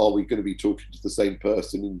like, are we going to be talking to the same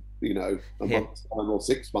person in a month's time or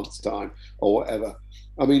 6 months time or whatever?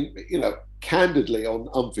 I mean, candidly, on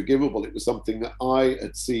Unforgivable, it was something that I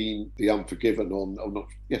had seen The Unforgiven on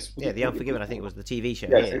The Unforgiven, I think it was the TV show.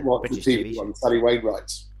 Yes, it was British the TV one, Sally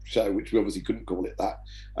Wainwright's show, which we obviously couldn't call it that.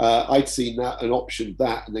 I'd seen that and optioned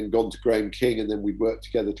that, and then gone to Graham King, and then we'd worked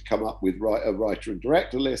together to come up with a writer and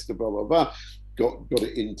director list and blah blah blah. Got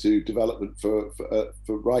it into development for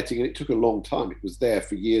writing, and it took a long time. It was there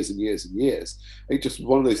for years and years and years. It just was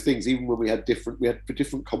one of those things. Even when we had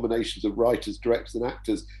different combinations of writers, directors, and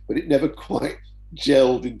actors, but it never quite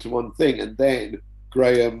gelled into one thing. And then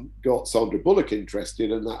Graham got Sandra Bullock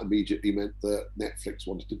interested, and that immediately meant that Netflix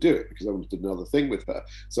wanted to do it because I wanted to do another thing with her.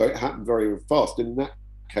 So it happened very, very fast. And in that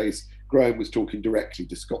case, Graham was talking directly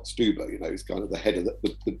to Scott Stuber. He's kind of the head of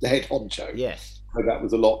the head honcho. Yes. So that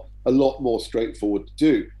was a lot more straightforward to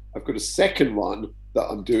do. I've got a second one that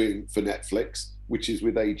I'm doing for Netflix, which is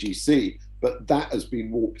with AGC, but that has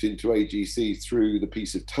been warped into AGC through the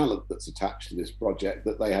piece of talent that's attached to this project,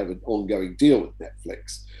 that they have an ongoing deal with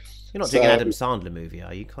Netflix. You're not doing an Adam Sandler movie,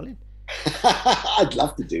 are you, Colin? I'd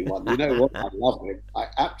love to do one. You know what? I love him. I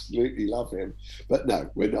absolutely love him. But no,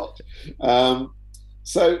 we're not.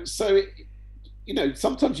 So you know,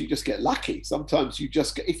 sometimes you just get lucky. Sometimes you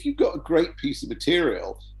just get, if you've got a great piece of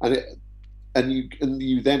material and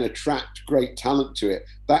you then attract great talent to it,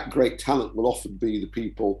 that great talent will often be the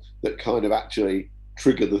people that kind of actually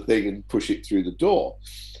trigger the thing and push it through the door.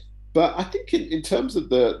 But I think in terms of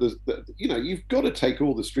the you know, you've got to take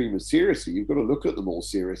all the streamers seriously. You've got to look at them all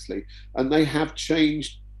seriously, and they have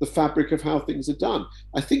changed the fabric of how things are done.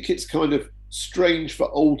 I think it's kind of strange for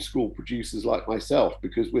old school producers like myself,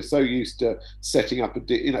 because we're so used to setting up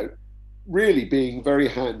you know, really being very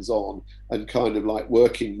hands-on and kind of like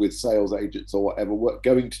working with sales agents or whatever,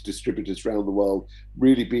 going to distributors around the world,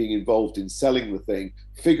 really being involved in selling the thing,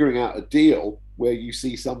 figuring out a deal where you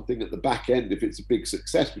see something at the back end if it's a big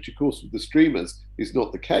success, which of course with the streamers is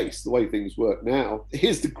not the case. The way things work now,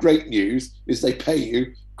 here's the great news, is they pay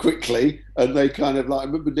you quickly, and they kind of like, I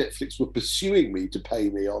remember Netflix were pursuing me to pay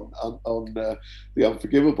me on The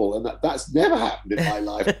Unforgivable, and that's never happened in my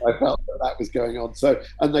life. I felt that was going on. So,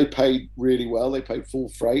 and they paid really well. They paid full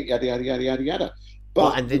freight, yada yada yada yada yada. But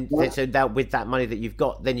well, and then so that with that money that you've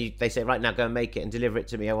got, then they say, right, now go and make it and deliver it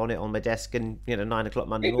to me. I want it on my desk, and 9 o'clock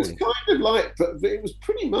Monday morning. It was kind of like, but it was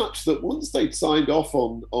pretty much that once they'd signed off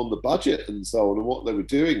on the budget and so on and what they were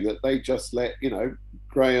doing, that they just let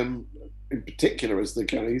Graham in particular as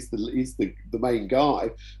he's the main guy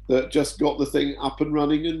that just got the thing up and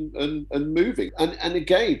running and moving. And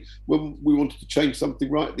again, when we wanted to change something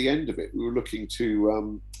right at the end of it, we were looking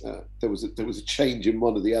to there was a change in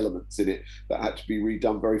one of the elements in it that had to be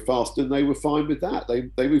redone very fast, and they were fine with that.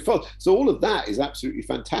 They moved fast. So all of that is absolutely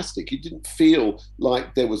fantastic. It didn't feel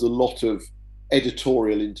like there was a lot of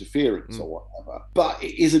editorial interference or whatever, but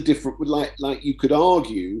it is a different, like you could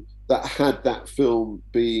argue that had that film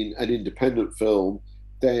been an independent film,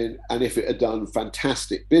 then, and if it had done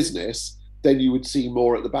fantastic business, then you would see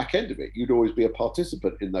more at the back end of it. You'd always be a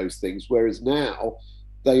participant in those things. Whereas now,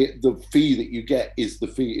 the fee that you get is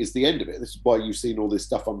the end of it. This is why you've seen all this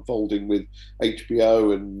stuff unfolding with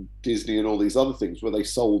HBO and Disney and all these other things, where they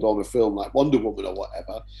sold on a film like Wonder Woman or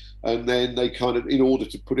whatever, and then they kind of, in order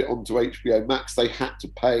to put it onto HBO Max, they had to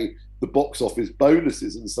pay the box office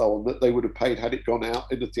bonuses and so on that they would have paid had it gone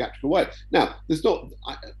out in a theatrical way. Now, there's not,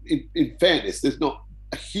 in fairness, there's not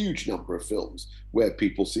a huge number of films where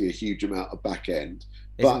people see a huge amount of back end.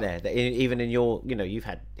 Isn't there? Even in your, you've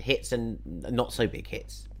had hits and not so big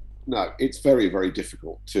hits. No, it's very, very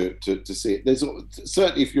difficult to see it. There's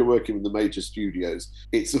certainly, if you're working with the major studios,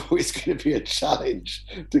 it's always going to be a challenge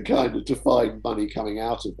to find money coming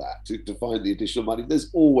out of that, to find the additional money.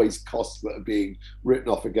 There's always costs that are being written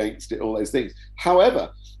off against it, all those things.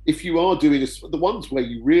 However, if you are doing the ones where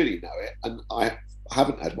you really know it, and I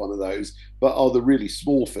haven't had one of those, but are the really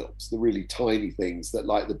small films, the really tiny things that,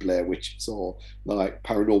 like the Blair Witches or like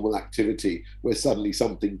Paranormal Activity, where suddenly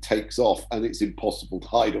something takes off and it's impossible to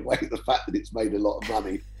hide away the fact that it's made a lot of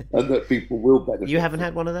money and that people will benefit. You haven't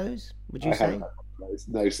had one of those, would you say? Haven't had one of those.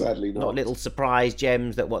 No, sadly not. Not little surprise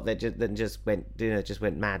gems that just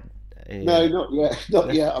went mad. No, not yet.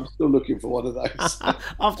 Not yet. I'm still looking for one of those.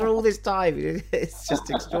 After all this time, it's just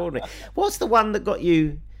extraordinary. What's the one that got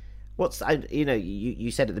you? You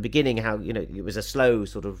said at the beginning how it was a slow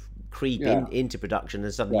sort of creep into production,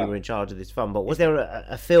 and suddenly you were in charge of this film. But was there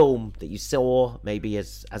a film that you saw maybe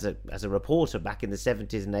as a reporter back in the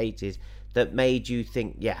 70s and 80s that made you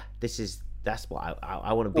think, that's what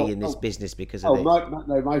I want to be in this business because of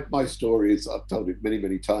this? My story is, I've told it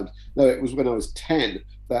many times. No, it was when I was 10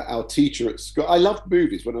 that our teacher at school, I loved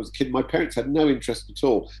movies when I was a kid. My parents had no interest at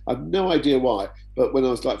all. I have no idea why, but when I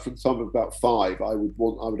was from the time of about 5, I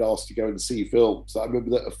would ask to go and see films. I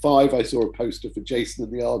remember that at 5 I saw a poster for Jason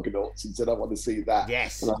and the Argonauts and said I want to see that.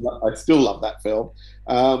 Yes, and I still love that film.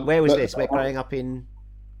 Where was this? We're growing up in.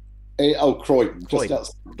 Croydon. Just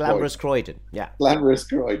outside glamorous Croydon. Yeah, glamorous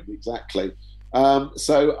Croydon, exactly.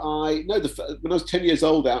 So when I was 10 years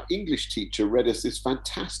old, our English teacher read us this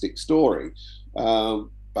fantastic story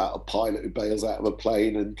about a pilot who bails out of a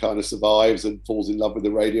plane and kind of survives and falls in love with the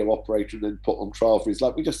radio operator and then put on trial for his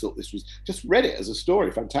life. We just thought just read it as a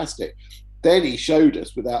story, fantastic. Then he showed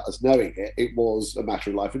us, without us knowing it, it was A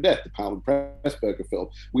Matter of Life and Death, the Powell and Pressburger film,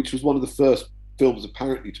 which was one of the first films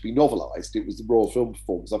apparently to be novelised. It was the Royal Film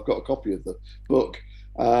Performance. I've got a copy of the book.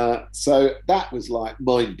 So that was like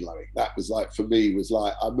mind-blowing. That was like, for me, was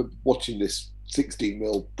like, I remember watching this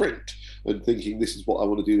 16mm print and thinking this is what I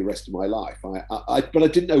want to do the rest of my life. But I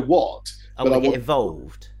didn't know what. I want to get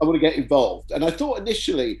involved. I want to get involved. And I thought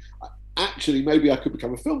initially, actually, maybe I could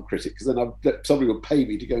become a film critic because then somebody would pay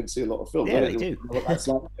me to go and see a lot of films. Yeah, they do. What that's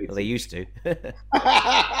like. Well, they used to.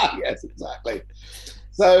 Yes, exactly.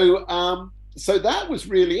 So that was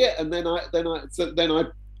really it. And then I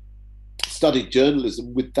studied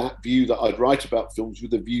journalism with that view that I'd write about films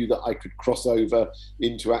with a view that I could cross over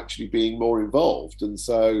into actually being more involved. And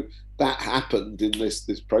so that happened in this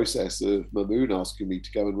process of Mamoon asking me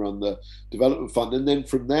to go and run the development fund. And then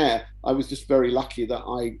from there, I was just very lucky that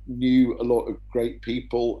I knew a lot of great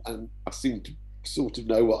people and I seemed to sort of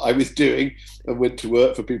know what I was doing and went to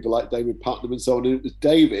work for people like David Putnam and so on. And it was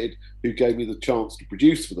David who gave me the chance to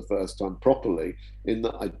produce for the first time properly, in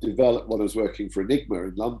that I developed when I was working for Enigma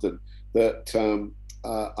in London, that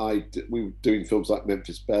we were doing films like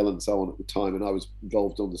Memphis Belle and so on at the time, and I was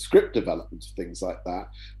involved on the script development of things like that.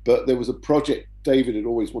 But there was a project David had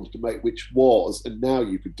always wanted to make, which was, and now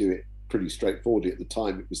you could do it pretty straightforwardly, at the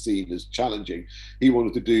time it was seen as challenging. He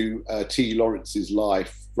wanted to do T. Lawrence's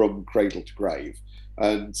life from cradle to grave.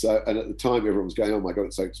 And at the time everyone was going, oh my God,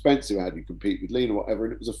 it's so expensive, how do you compete with Lean or whatever?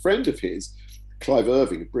 And it was a friend of his, Clive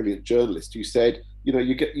Irving, a brilliant journalist, who said,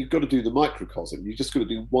 you've got to do the microcosm. You just got to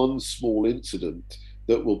do one small incident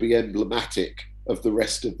that will be emblematic of the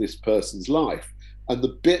rest of this person's life. And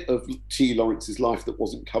the bit of T. Lawrence's life that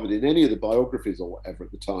wasn't covered in any of the biographies or whatever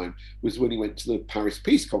at the time was when he went to the Paris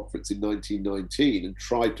Peace Conference in 1919 and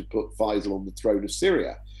tried to put Faisal on the throne of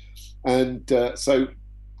Syria. And so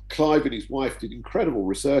Clive and his wife did incredible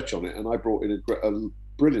research on it, and I brought in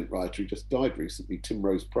a brilliant writer who just died recently, Tim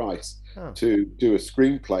Rose Price, to do a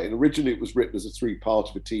screenplay. And originally it was written as a 3-part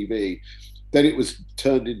of a TV. Then it was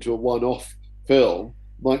turned into a one-off film.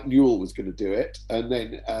 Mike Newell was going to do it, and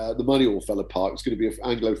then the money all fell apart. It was going to be an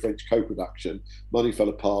Anglo-French co-production. Money fell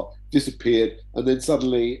apart, disappeared, and then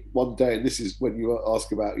suddenly one day, and this is when you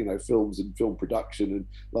ask about films and film production and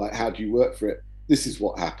like how do you work for it. This is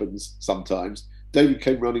what happens sometimes. David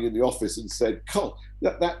came running in the office and said, "Col,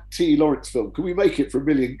 that T. Lawrence film, can we make it for £1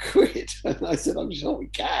 million?" And I said, "I'm sure we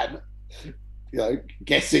can."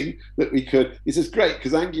 Guessing that we could. He says, "Great,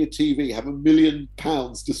 because Anglia TV have £1 million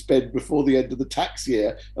to spend before the end of the tax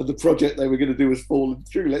year, and the project they were going to do has fallen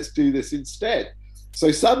through. Let's do this instead."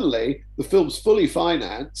 So suddenly the film's fully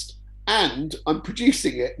financed, and I'm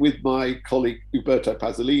producing it with my colleague Uberto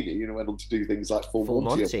Pasolini. Went on to do things like Full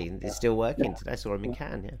Monty. It's still working today. I saw him in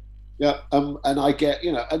Cannes. Yeah, and I get,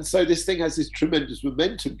 and so this thing has this tremendous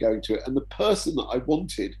momentum going to it. And the person that I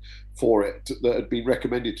wanted for it, that had been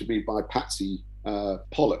recommended to me by Patsy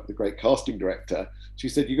Pollock, the great casting director, she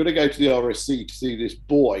said, "You've got to go to the RSC to see this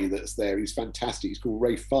boy that's there. He's fantastic. He's called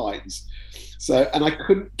Ray Fiennes." And I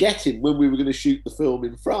couldn't get him when we were going to shoot the film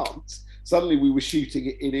in France. Suddenly we were shooting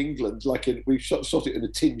it in England, we shot it in a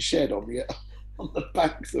tin shed on the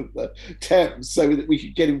banks of the Thames, so that we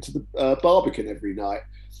could get him to the Barbican every night.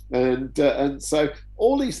 And so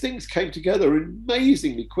all these things came together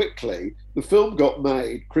amazingly quickly. The film got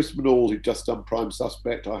made. Chris Manall, who'd just done Prime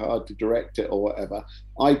Suspect, I hired to direct it or whatever.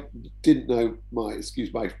 I didn't know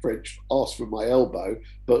excuse my French, arse from my elbow,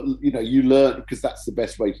 but you learn, because that's the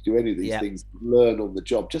best way to do any of these things. Learn on the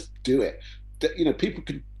job. Just do it. People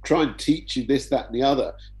can try and teach you this, that, and the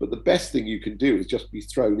other, but the best thing you can do is just be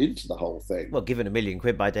thrown into the whole thing. Well, given £1 million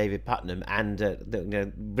by David Putnam and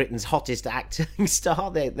Britain's hottest acting star,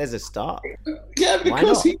 there's a start. Yeah,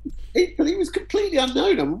 because he was completely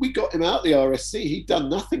unknown. I mean, we got him out the RSC. He'd done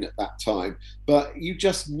nothing at that time, but you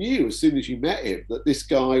just knew as soon as you met him that this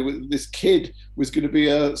kid was going to be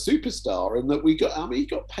a superstar, and that he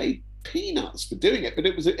got paid peanuts for doing it, but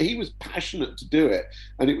he was passionate to do it,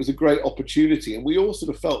 and it was a great opportunity. And we all sort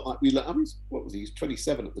of felt like he was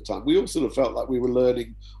 27 at the time. We all sort of felt like we were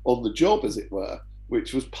learning on the job, as it were,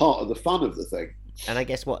 which was part of the fun of the thing. And I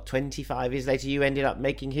guess 25 years later, you ended up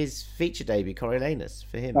making his feature debut, Coriolanus,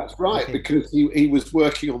 for him. That's right, because he was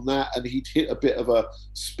working on that, and he'd hit a bit of a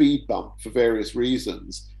speed bump for various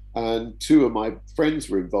reasons. And 2 of my friends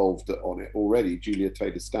were involved on it already, Julia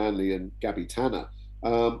Taylor-Stanley and Gabby Tanner.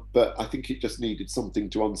 But I think it just needed something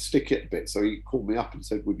to unstick it a bit. So he called me up and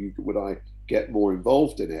said, would I get more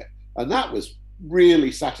involved in it? And that was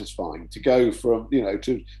really satisfying to go from,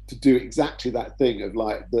 to do exactly that thing of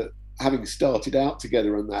having started out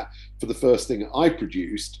together on that for the first thing I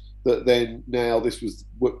produced, that then now this was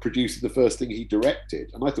producing the first thing he directed.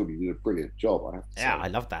 And I thought he did a brilliant job, I have to say. Yeah, I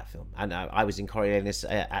loved that film. And I was in Coriolanus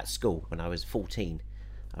at school when I was 14.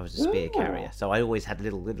 I was a spear carrier. So I always had a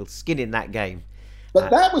little skin in that game. But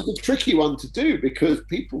that was a tricky one to do, because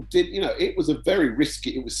people did, it was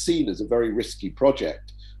seen as a very risky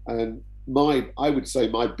project. And I would say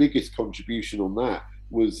my biggest contribution on that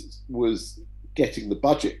was getting the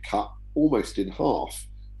budget cut almost in half.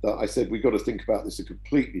 That I said we've got to think about this a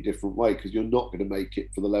completely different way, because you're not going to make it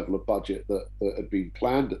for the level of budget that had been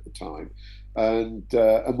planned at the time, and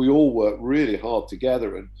we all worked really hard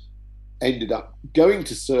together and ended up going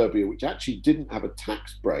to Serbia, which actually didn't have a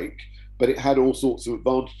tax break, but it had all sorts of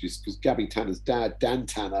advantages, because Gabby Tanner's dad, Dan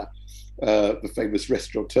Tanner, the famous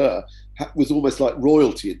restaurateur, was almost like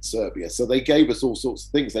royalty in Serbia. So they gave us all sorts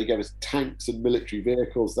of things. They gave us tanks and military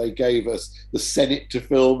vehicles. They gave us the Senate to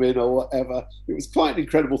film in or whatever. It was quite an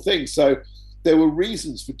incredible thing. So there were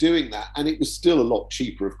reasons for doing that. And it was still a lot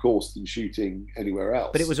cheaper, of course, than shooting anywhere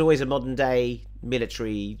else. But it was always a modern day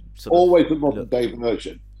military sort always of a modern day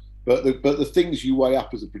version. But the things you weigh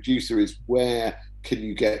up as a producer is where can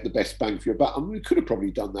you get the best bang for your buck? I mean, we could have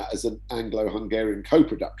probably done that as an Anglo-Hungarian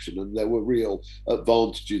co-production, and there were real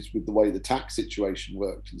advantages with the way the tax situation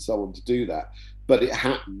worked and so on to do that. But it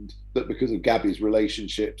happened that because of Gabby's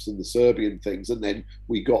relationships and the Serbian things, and then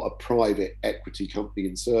we got a private equity company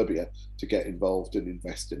in Serbia to get involved and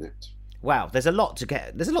invest in it. Wow, there's a lot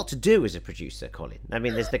to do as a producer, Colin. I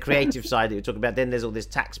mean, there's the creative side that you're talking about. Then there's all this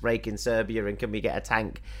tax break in Serbia, and can we get a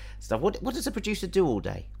tank stuff? What does a producer do all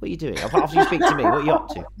day? What are you doing after you speak to me? What are you up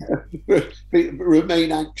to?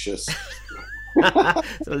 Remain anxious.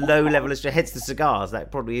 Sort of low level of stress. Hence the cigars.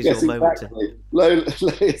 That probably is your moment. Exactly.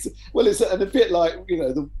 Well, it's a bit like,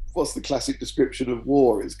 what's the classic description of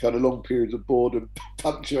war? It's kind of long periods of boredom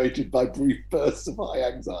punctuated by brief bursts of high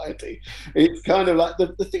anxiety. It's kind of like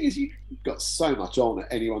the thing is, you've got so much on at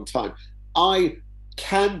any one time. I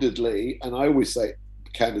candidly, and I always say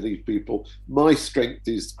candidly to people, my strength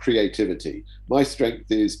is creativity. My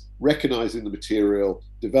strength is recognizing the material,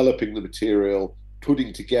 developing the material,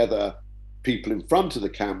 putting together people in front of the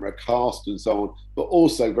camera, cast and so on, but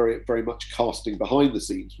also very, very much casting behind the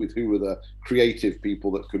scenes with who are the creative people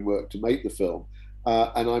that can work to make the film.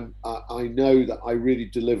 And I know that I really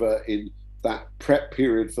deliver in that prep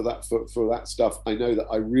period for that stuff. I know that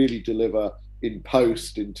I really deliver in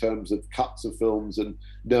post in terms of cuts of films, and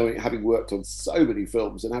having worked on so many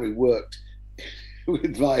films and having worked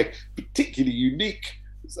with my particularly unique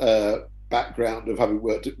background of having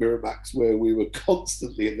worked at Miramax, where we were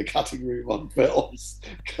constantly in the cutting room on films,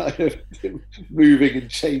 kind of moving and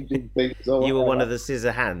changing things. You were one of the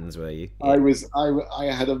scissor hands, were you? I was. I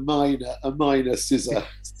had a minor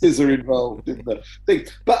scissor involved in the thing.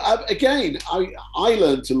 But again, I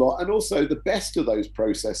learned a lot, and also the best of those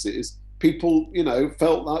processes, people,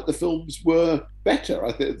 felt like the films were better,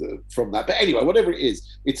 I think, from that. But anyway, whatever it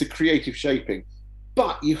is, it's a creative shaping.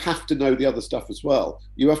 But you have to know the other stuff as well.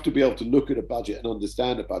 You have to be able to look at a budget and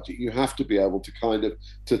understand a budget. You have to be able to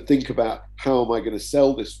to think about, how am I going to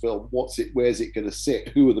sell this film? Where's it going to sit?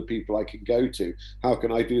 Who are the people I can go to? How can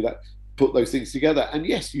I do that? Put those things together. And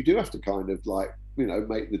yes, you do have to kind of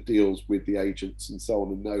make the deals with the agents and so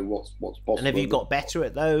on, and know what's possible. And have you got better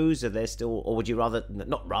at those? Are there still, or would you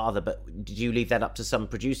but did you leave that up to some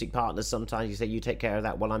producing partners sometimes? You say, you take care of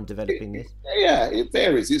that while I'm developing this? Yeah, it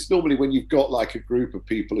varies. It's normally when you've got like a group of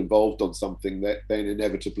people involved on something, that then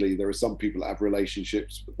inevitably there are some people that have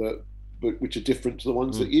relationships which are different to the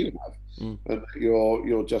ones that you have. And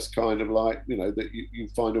you're just kind of like, that you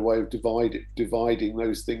find a way of dividing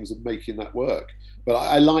those things and making that work. But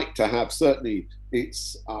I like to have, certainly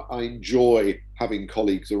I enjoy having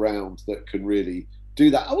colleagues around that can really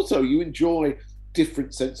do that. Also, you enjoy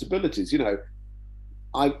different sensibilities.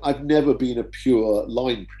 I've never been a pure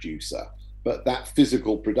line producer, but that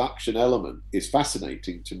physical production element is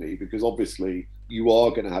fascinating to me, because obviously you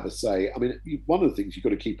are going to have a say. I mean, one of the things you've got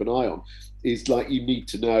to keep an eye on is, like, you need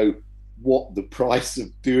to know what the price of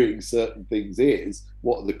doing certain things is,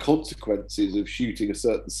 what are the consequences of shooting a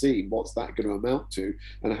certain scene, what's that going to amount to,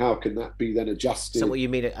 and how can that be then adjusted. So what you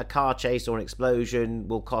mean, a car chase or an explosion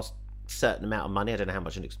will cost a certain amount of money. I don't know how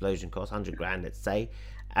much an explosion costs, 100 grand, let's say.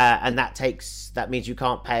 And that means you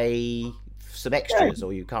can't pay some extras,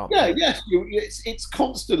 or you can't. Yeah, yes, it's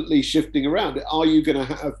constantly shifting around. Are you going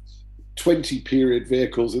to have 20 period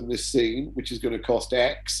vehicles in this scene, which is going to cost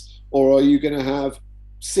X, or are you going to have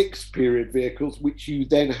 6 period vehicles, which you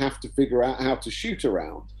then have to figure out how to shoot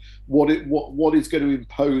around? What is going to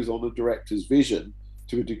impose on a director's vision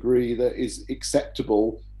to a degree that is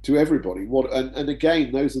acceptable to everybody? And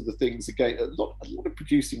again, those are the things. Again, a lot of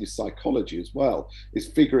producing is psychology as well. Is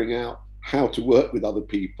figuring out how to work with other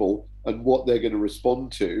people and what they're going to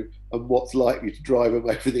respond to, and what's likely to drive them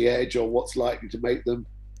over the edge, or what's likely to make them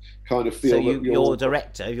kind of feel. So your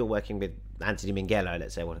director, if you're working with Anthony Minghella,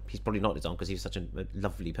 let's say. Well, he's probably not his on because he was such a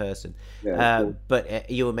lovely person. Yeah, cool. But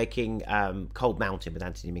you were making Cold Mountain with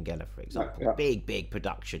Anthony Minghella, for example. Yeah. Big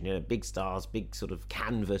production, big stars, big sort of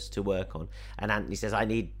canvas to work on. And Anthony says, I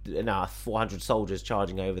need 400 soldiers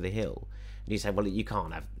charging over the hill. And you say, well, you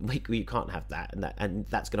can't have that, and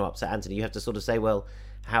that's going to upset Anthony. You have to sort of say, well,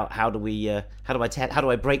 how do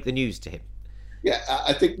I break the news to him? Yeah,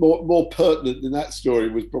 I think more pertinent than that story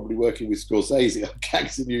was probably working with Scorsese on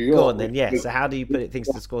Gangs in New York. Go on then, yes. So how do you put things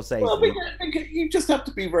to Scorsese? Well, you just have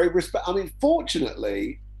to be very respectful. I mean,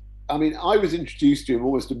 fortunately, I was introduced to him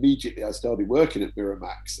almost immediately. I started working at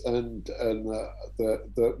Miramax, and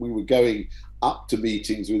we were going up to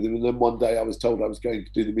meetings with him. And then one day I was told I was going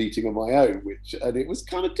to do the meeting on my own, and it was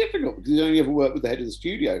kind of difficult because he only ever worked with the head of the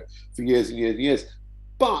studio for years and years and years.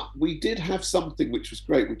 But we did have something which was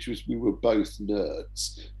great, which was we were both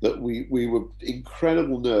nerds, that we were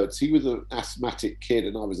incredible nerds. He was an asthmatic kid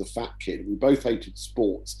and I was a fat kid. We both hated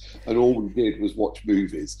sports and all we did was watch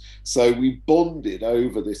movies. So we bonded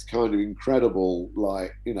over this kind of incredible,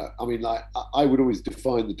 I would always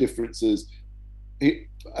define the differences.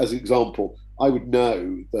 As an example, I would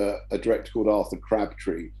know that a director called Arthur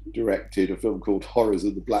Crabtree directed a film called Horrors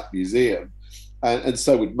of the Black Museum, and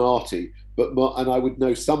so would Marty. And I would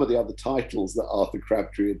know some of the other titles that Arthur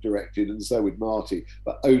Crabtree had directed, and so would Marty.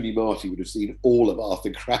 But only Marty would have seen all of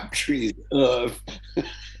Arthur Crabtree's Irv.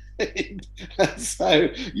 And so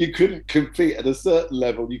you couldn't compete at a certain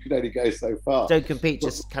level. You could only go so far. Don't compete,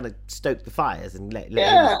 just kind of stoke the fires and let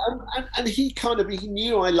yeah, and he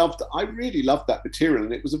knew I really loved that material,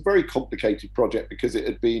 and it was a very complicated project because it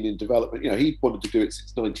had been in development. He'd wanted to do it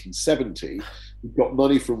since 1970. He got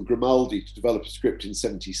money from Grimaldi to develop a script in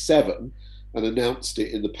 1977 and announced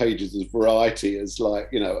it in the pages of Variety as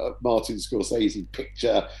a Martin Scorsese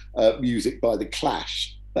picture, music by The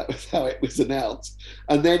Clash. That was how it was announced.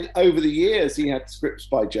 And then over the years, he had scripts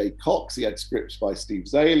by Jay Cox, he had scripts by Steve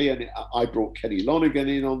Zaley, and I brought Kenny Lonergan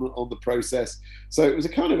in on the process. So it was a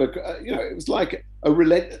kind of it was like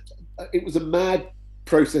it was a mad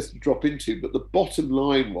process to drop into, but the bottom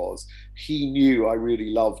line was he knew I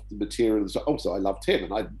really loved the material. Also, I loved him,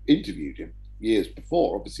 and I interviewed him years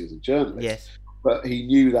before, obviously as a journalist. Yes. But he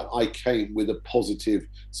knew that I came with a positive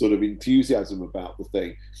sort of enthusiasm about the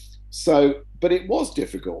thing. So, but it was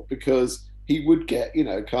difficult because he would get,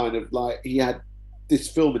 he had this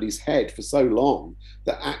film in his head for so long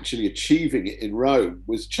that actually achieving it in Rome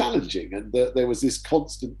was challenging. And there was this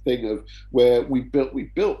constant thing of where we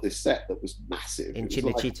built this set that was massive. In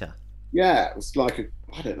Cinecittà. It was like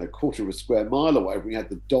a quarter of a square mile away. We had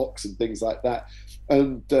the docks and things like that.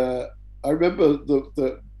 And I remember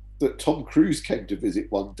that Tom Cruise came to visit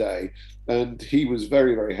one day, and he was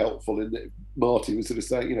very, very helpful. And Marty was sort of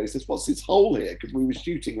saying, he says, "What's this hole here?" Because we were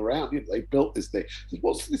shooting around, they built this thing. He said,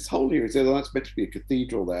 "What's this hole here?" He said, "Oh, that's meant to be a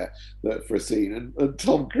cathedral there for a scene." And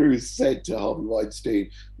Tom Cruise said to Harvey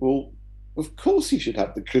Weinstein, "Well, of course he should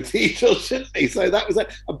have the cathedral, shouldn't he?" So that was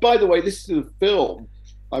that. And by the way, this is a film,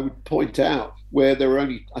 I would point out, where there were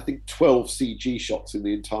only, I think, 12 CG shots in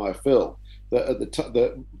the entire film.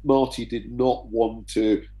 That Marty did not want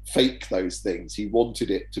to fake those things. He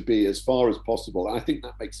wanted it to be as far as possible, and I think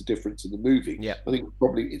that makes a difference in the movie. Yeah, I think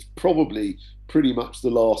it's probably pretty much the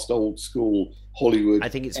last old school Hollywood. I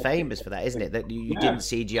think it's famous for that, isn't it? That you didn't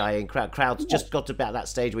CGI in crowds. Just got to about that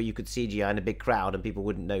stage where you could CGI in a big crowd and people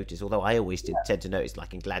wouldn't notice. Although I always tend to notice,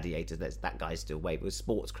 like in Gladiators, that guy's still way. But with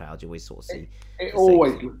sports crowds, you always sort of see. It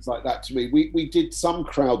always looks like that to me. We did some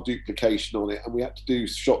crowd duplication on it, and we had to do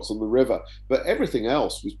shots on the river, but everything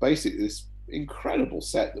else was basically this incredible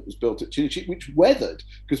set that was built at Cinecittà, which weathered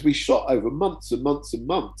because we shot over months and months and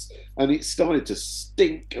months, and it started to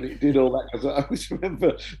stink and it did all that. I always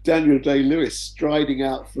remember Daniel Day-Lewis striding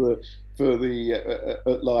out for the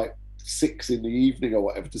at like 6 in the evening or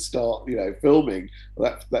whatever to start filming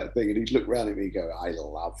that thing, and he'd look around at me and go, "I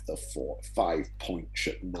love the 4-5 points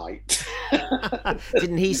at night."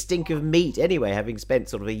 Didn't he stink of meat anyway, having spent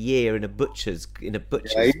sort of a year in a butcher's block?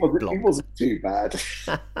 He wasn't too bad.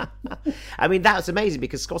 I mean, that's amazing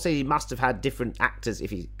because Scorsese must have had different actors. If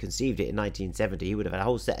he conceived it in 1970, he would have had a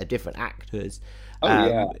whole set of different actors.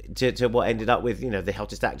 To what ended up with the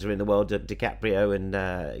hottest actor in the world, DiCaprio, and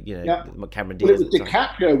Cameron Diaz. Well, it was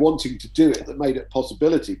DiCaprio wanting to do it that made it a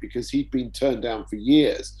possibility, because he'd been turned down for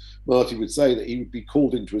years. Marty would say that he would be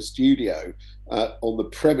called into a studio on the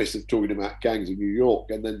premise of talking about gangs in New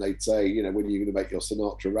York, and then they'd say, when are you going to make your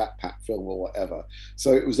Sinatra Rat Pack film or whatever.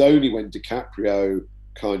 So it was only when DiCaprio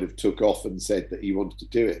kind of took off and said that he wanted to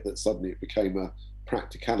do it that suddenly it became a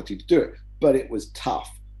practicality to do it. But it was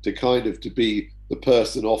tough to be the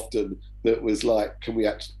person often that was like, can we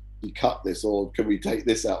actually you cut this, or can we take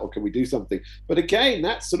this out, or can we do something? But again,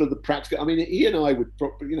 that's sort of the practical. I mean, he and I would,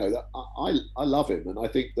 I love him, and I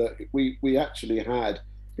think that we actually had a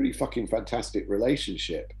pretty fucking fantastic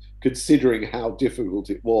relationship, considering how difficult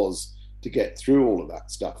it was to get through all of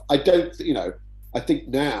that stuff. I don't, I think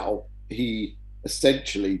now he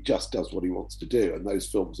essentially just does what he wants to do, and those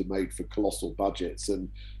films are made for colossal budgets, and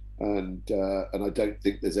I don't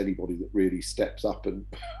think there's anybody that really steps up and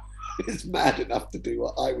is mad enough to do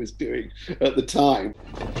what I was doing at the time.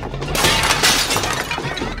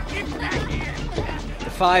 The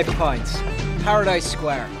 5 Points, Paradise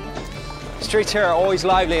Square. Streets here are always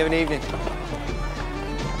lively of an evening.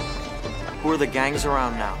 Who are the gangs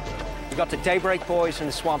around now? We've got the Daybreak Boys and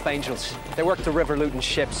the Swamp Angels. They work the river looting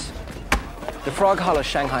ships. The Frog Hollow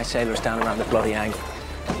Shanghai sailors down around the Bloody Angle.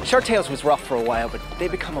 Short Tales was rough for a while, but they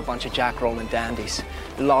become a bunch of jack-rolling dandies,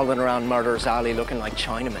 lolling around Murderer's Alley looking like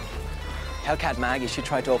Chinamen. Hellcat Maggie, she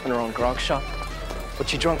tried to open her own grog shop, but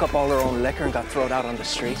she drunk up all her own liquor and got thrown out on the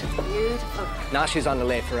street. Beautiful. Now she's on the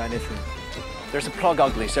lay for anything. There's the Plug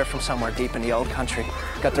Uglies, they're from somewhere deep in the old country.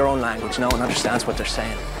 Got their own language, no one understands what they're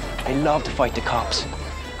saying. They love to fight the cops.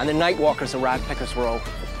 And the Nightwalkers, the Rag Pickers Row.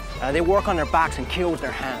 They work on their backs and kill with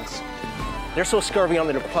their hands. They're so scurvy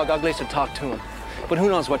under the Plug Uglies to talk to them. But who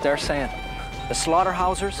knows what they're saying? The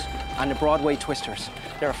Slaughterhousers and the Broadway Twisters.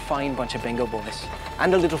 They're a fine bunch of bingo boys.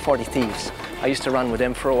 And the Little 40 Thieves. I used to run with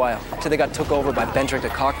them for a while, till they got took over by Bendrick the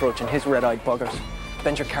Cockroach and his red-eyed buggers.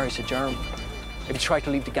 Bendrick carries a germ. If you try to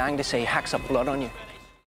leave the gang, they say he hacks up blood on you.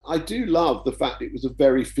 I do love the fact it was a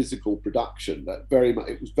very physical production.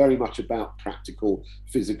 It was very much about practical,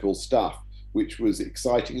 physical stuff, which was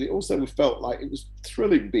exciting. And it also felt like it was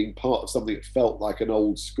thrilling being part of something that felt like an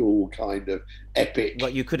old school kind of epic.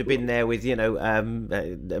 Like you could have been there with,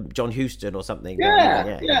 John Huston or something.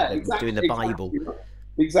 Yeah, exactly, doing the Bible.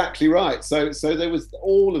 Exactly right. So there was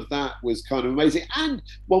all of that was kind of amazing, and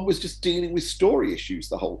one was just dealing with story issues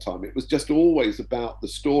the whole time. It was just always about the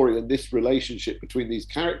story and this relationship between these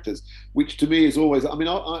characters, which to me is always. I mean,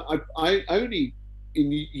 I only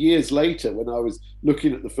in years later, when I was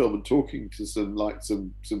looking at the film and talking to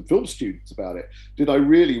some film students about it, did I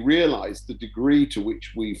really realize the degree to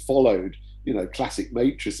which we followed, classic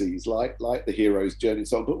matrices like the hero's journey and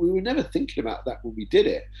so on. But we were never thinking about that when we did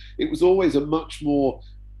it. It was always a much more,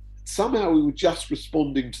 somehow we were just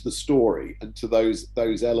responding to the story and to those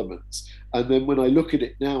elements. And then when I look at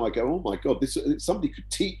it now, I go, oh my God, somebody could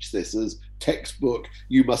teach this as textbook.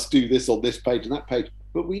 You must do this on this page and that page.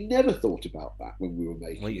 But we never thought about that when we were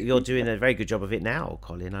making it. You're doing a very good job of it now,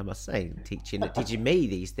 Colin, I must say, teaching me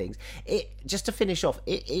these things. Just to finish off,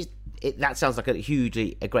 that sounds like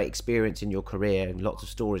a great experience in your career and lots of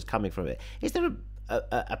stories coming from it. Is there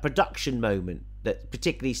a production moment that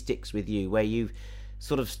particularly sticks with you where you've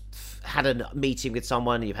sort of had a meeting with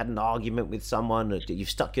someone, you've had an argument with someone, or you've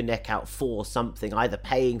stuck your neck out for something, either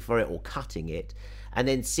paying for it or cutting it, and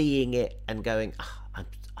then seeing it and going,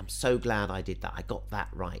 I'm so glad I did that. I got that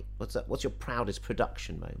right. What's your proudest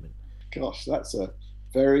production moment? Gosh, that's a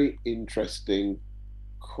very interesting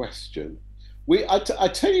question. I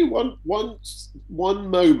tell you one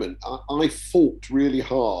moment I fought really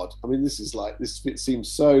hard. I mean, it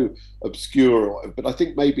seems so obscure, but I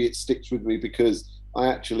think maybe it sticks with me because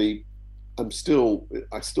I still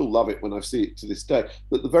love it when I see it to this day.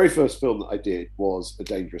 But the very first film that I did was A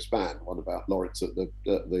Dangerous Man, one about Lawrence at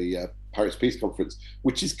the Paris Peace Conference,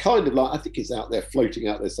 which is kind of like, I think it's floating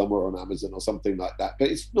out there somewhere on Amazon or something like that. But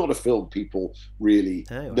it's not a film people really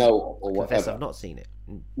know or whatever. I've not seen it.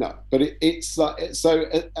 No, but it's like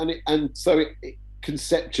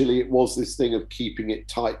conceptually it was this thing of keeping it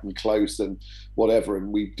tight and close and whatever,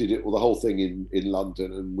 and we did it the whole thing in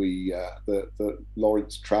London, and the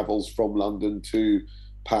Lawrence travels from London to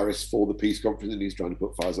Paris for the peace conference, and he's trying to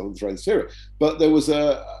put fires on the throne of Syria. But there was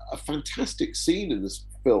a fantastic scene in this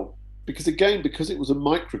film because it was a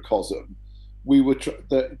microcosm. We were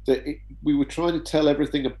trying to tell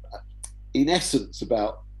everything in essence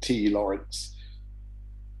about T. Lawrence,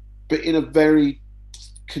 but in a very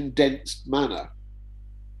condensed manner.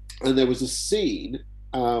 And there was a scene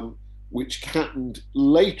which happened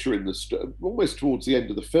later in the story, almost towards the end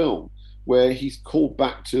of the film, where he's called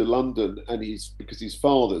back to London and because his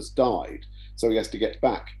father's died, so he has to get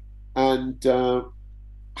back. And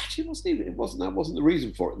actually, that wasn't the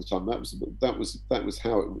reason for it at the time.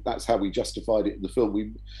 That's how we justified it in the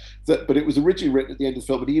film. But it was originally written at the end of the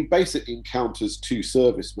film, and he basically encounters two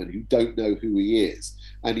servicemen who don't know who he is,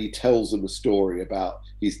 and he tells them a story about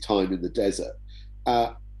his time in the desert.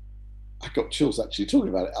 I got chills actually talking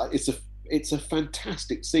about it. It's a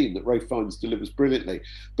fantastic scene that Ray Fiennes delivers brilliantly,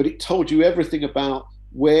 but it told you everything about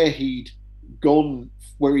where he'd gone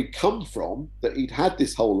where he'd come from, that he'd had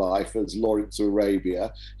this whole life as Lawrence of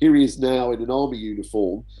Arabia. Here he is now in an army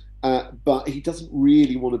uniform, but he doesn't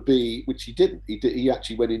really want to be, which he didn't. He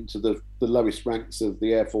actually went into the lowest ranks of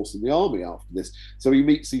the Air Force and the Army after this. So he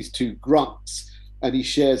meets these two grunts, and he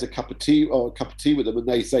shares a cup of tea with them, and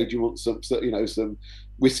they say, "Do you want some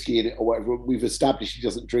whiskey in it or whatever?" We've established he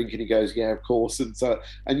doesn't drink, and he goes, "Yeah, of course."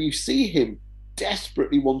 And you see him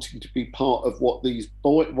desperately wanting to be part of what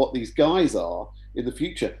these guys are in the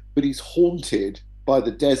future, but he's haunted by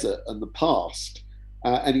the desert and the past.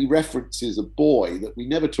 And he references a boy that we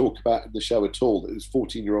never talk about in the show at all. That was a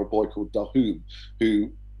 14-year-old boy called Dahum,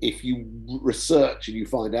 who, if you research and you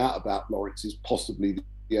find out about Lawrence, is possibly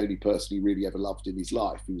the only person he really ever loved in his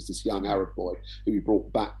life. He was this young Arab boy who he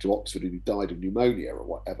brought back to Oxford and who died of pneumonia or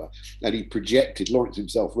whatever. And he projected, Lawrence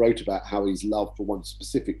himself wrote about how his love for one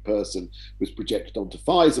specific person was projected onto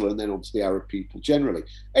Faisal and then onto the Arab people generally.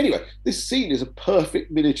 Anyway, this scene is a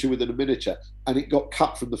perfect miniature within a miniature, and it got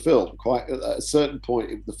cut from the film quite at a certain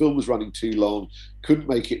point. The film was running too long, couldn't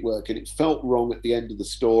make it work, and it felt wrong at the end of the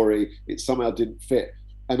story. It somehow didn't fit.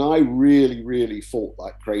 And I really, really fought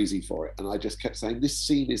like crazy for it. And I just kept saying, this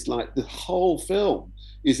scene is like, the whole film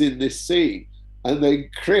is in this scene. And then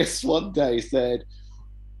Chris one day said,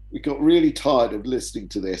 we got really tired of listening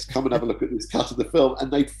to this. Come and have a look at this cut of the film. And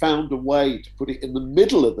they'd found a way to put it in the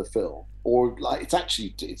middle of the film. Or like,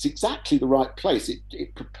 it's exactly the right place.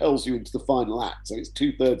 It propels you into the final act. So it's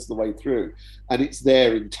 2/3 of the way through. And it's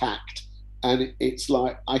there intact. And it's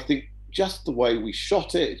like, I think, just the way we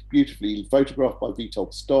shot it, it's beautifully photographed by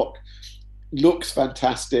Vitold Stock, looks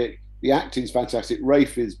fantastic, the acting's fantastic,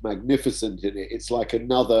 Rafe is magnificent in it. It's like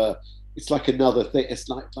another thing. It's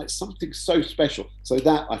like something so special. So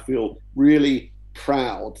that I feel really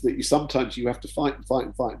proud that sometimes you have to fight and fight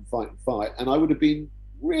and fight and fight and fight. And I would have been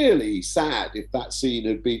really sad if that scene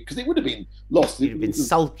had been, because it would have been lost. You'd have been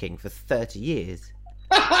sulking for 30 years.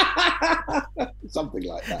 Something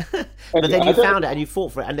like that. But then you found it and you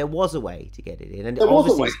fought for it, and there was a way to get it in, and it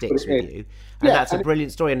obviously sticks with you. And that's a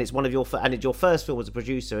brilliant story, and it's one of your it's your first film as a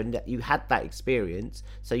producer, and you had that experience,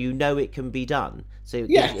 so you know it can be done. So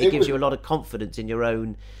it gives you a lot of confidence in your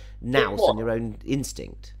own nous and your own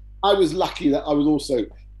instinct. I was lucky that I was also,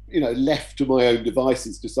 left to my own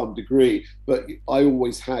devices to some degree, but I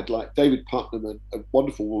always had like David Putnam and a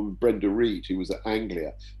wonderful woman, Brenda Reed, who was at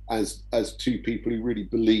Anglia, as two people who really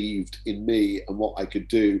believed in me and what I could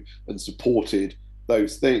do and supported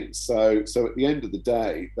those things. So at the end of the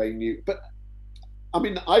day, they knew. But I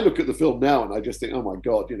mean, I look at the film now and I just think, oh my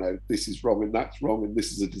God, this is wrong and that's wrong and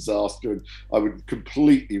this is a disaster, and I would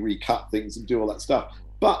completely recut things and do all that stuff.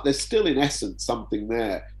 But there's still, in essence, something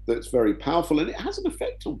there that's very powerful, and it has an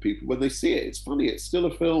effect on people when they see it. It's funny, it's still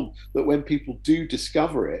a film that when people do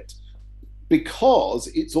discover it, because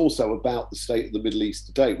it's also about the state of the Middle East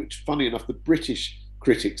today, which, funny enough, the British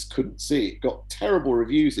critics couldn't see. It got terrible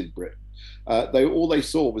reviews in Britain. All they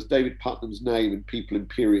saw was David Putnam's name and people in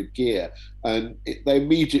period gear, and they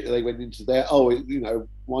immediately went into their,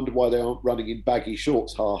 wonder why they aren't running in baggy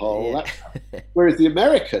shorts, all that stuff. Whereas the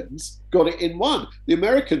Americans got it in one. The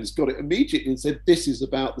Americans got it immediately and said, this is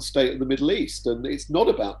about the state of the Middle East, and it's not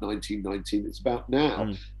about 1919, it's about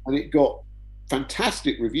now. And it got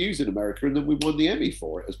fantastic reviews in America, and then we won the Emmy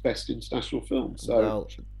for it as best international film. So. Well,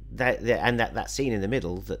 that scene in the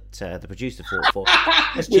middle that the producer fought for.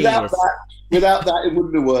 Without that, it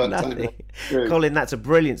wouldn't have worked. Colin, that's a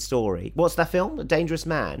brilliant story. What's that film? A Dangerous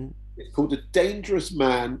Man? It's called A Dangerous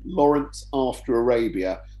Man, Lawrence After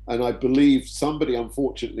Arabia. And I believe somebody,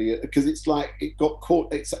 unfortunately, because it's like it got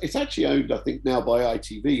caught. It's actually owned, I think, now by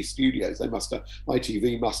ITV Studios.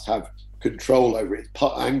 ITV must have control over it.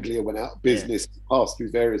 Anglia went out of business, passed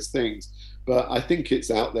through various things. But I think it's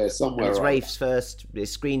out there somewhere. And it's Rafe's first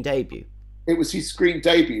screen debut. It was his screen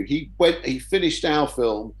debut. He finished our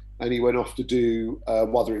film and he went off to do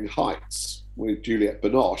Wuthering Heights with Juliette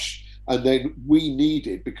Binoche. And then we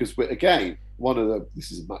needed, because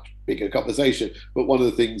this is a much bigger conversation, but one of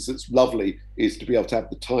the things that's lovely is to be able to have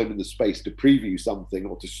the time and the space to preview something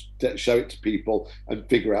or to show it to people and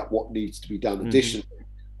figure out what needs to be done additionally.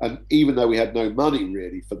 And even though we had no money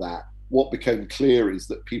really for that, what became clear is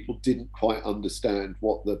that people didn't quite understand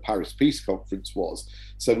what the Paris Peace Conference was.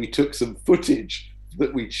 So we took some footage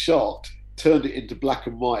that we'd shot, turned it into black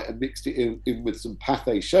and white and mixed it in with some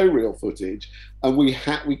Pathé showreel footage. And we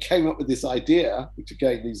came up with this idea, which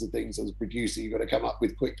again, these are things as a producer you've got to come up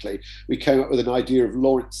with quickly. We came up with an idea of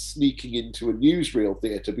Lawrence sneaking into a newsreel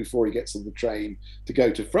theatre before he gets on the train to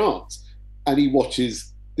go to France. And he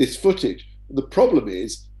watches this footage. The problem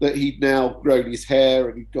is that he'd now grown his hair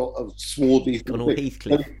and he'd got a swarthy... Gone all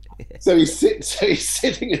Heathcliff. So he's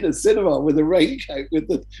sitting in a cinema with a raincoat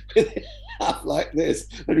with it up like this,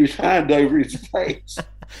 and his hand over his face.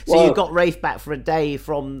 So you got Rafe back for a day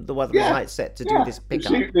from the Wuthering Heights set to do this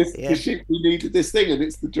pickup. We needed this thing, and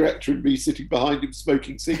it's the director and me sitting behind him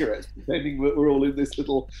smoking cigarettes, pretending that we're all in this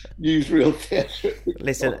little newsreel theatre.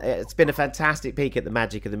 Listen, it's been a fantastic peek at the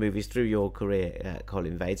magic of the movies through your career,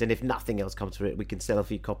 Colin Vaines. And if nothing else comes through it, we can sell a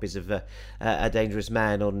few copies of A Dangerous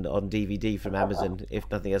Man on DVD from Amazon, if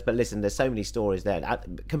nothing else. But listen, there's so many stories there.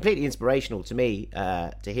 Completely inspirational to me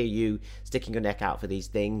to hear you sticking your neck out for these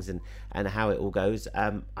things and how it all goes.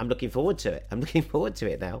 I'm looking forward to it. I'm looking forward to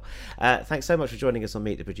it now. Thanks so much for joining us on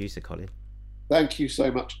Meet the Producer, Colin. Thank you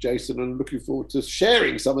so much, Jason, and looking forward to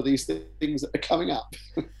sharing some of these things that are coming up.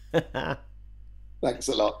 Thanks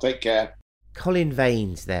a lot. Take care. Colin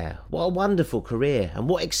Vaines there. What a wonderful career, and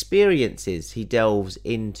what experiences he delves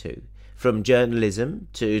into. From journalism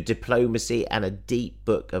to diplomacy and a deep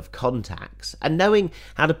book of contacts, and knowing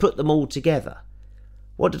how to put them all together.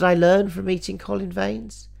 What did I learn from meeting Colin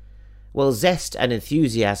Vaines? Well, zest and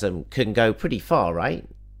enthusiasm can go pretty far, right?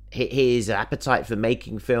 His appetite for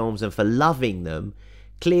making films and for loving them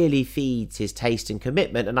clearly feeds his taste and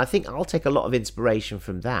commitment, and I think I'll take a lot of inspiration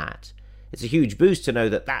from that. It's a huge boost to know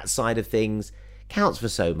that side of things counts for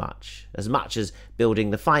so much as building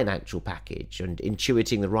the financial package and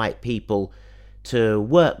intuiting the right people to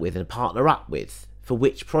work with and partner up with for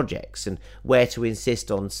which projects, and where to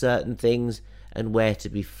insist on certain things and where to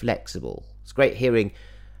be flexible. It's great hearing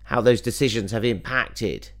how those decisions have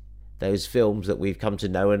impacted those films that we've come to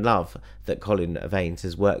know and love that Colin Vaines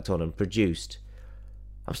has worked on and produced.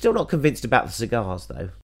 I'm still not convinced about the cigars, though.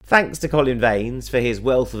 Thanks to Colin Vaines for his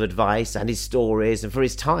wealth of advice and his stories and for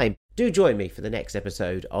his time. Do join me for the next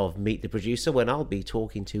episode of Meet the Producer, when I'll be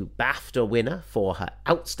talking to BAFTA winner for her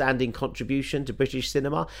outstanding contribution to British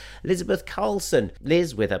cinema, Elizabeth Carlson.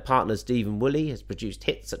 Liz, with her partner Stephen Woolley, has produced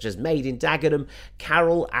hits such as Made in Dagenham,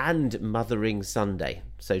 Carol and Mothering Sunday.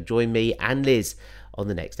 So join me and Liz on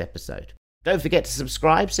the next episode. Don't forget to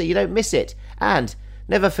subscribe so you don't miss it. And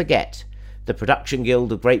never forget, the Production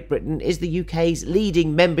Guild of Great Britain is the UK's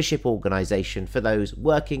leading membership organisation for those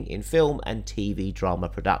working in film and TV drama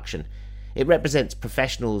production. It represents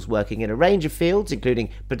professionals working in a range of fields, including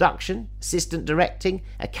production, assistant directing,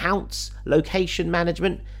 accounts, location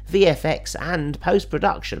management, VFX and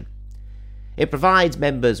post-production. It provides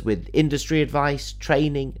members with industry advice,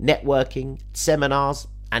 training, networking, seminars,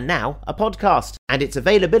 and now a podcast. And its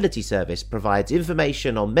availability service provides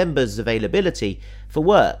information on members' availability for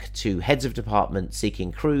work to heads of department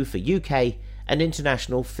seeking crew for UK and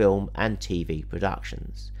international film and TV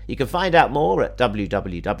productions. You can find out more at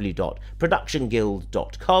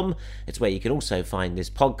www.productionguild.com. It's where you can also find this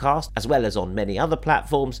podcast, as well as on many other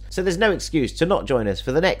platforms, so there's no excuse to not join us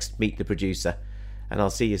for the next Meet the Producer. And I'll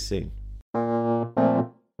see you soon.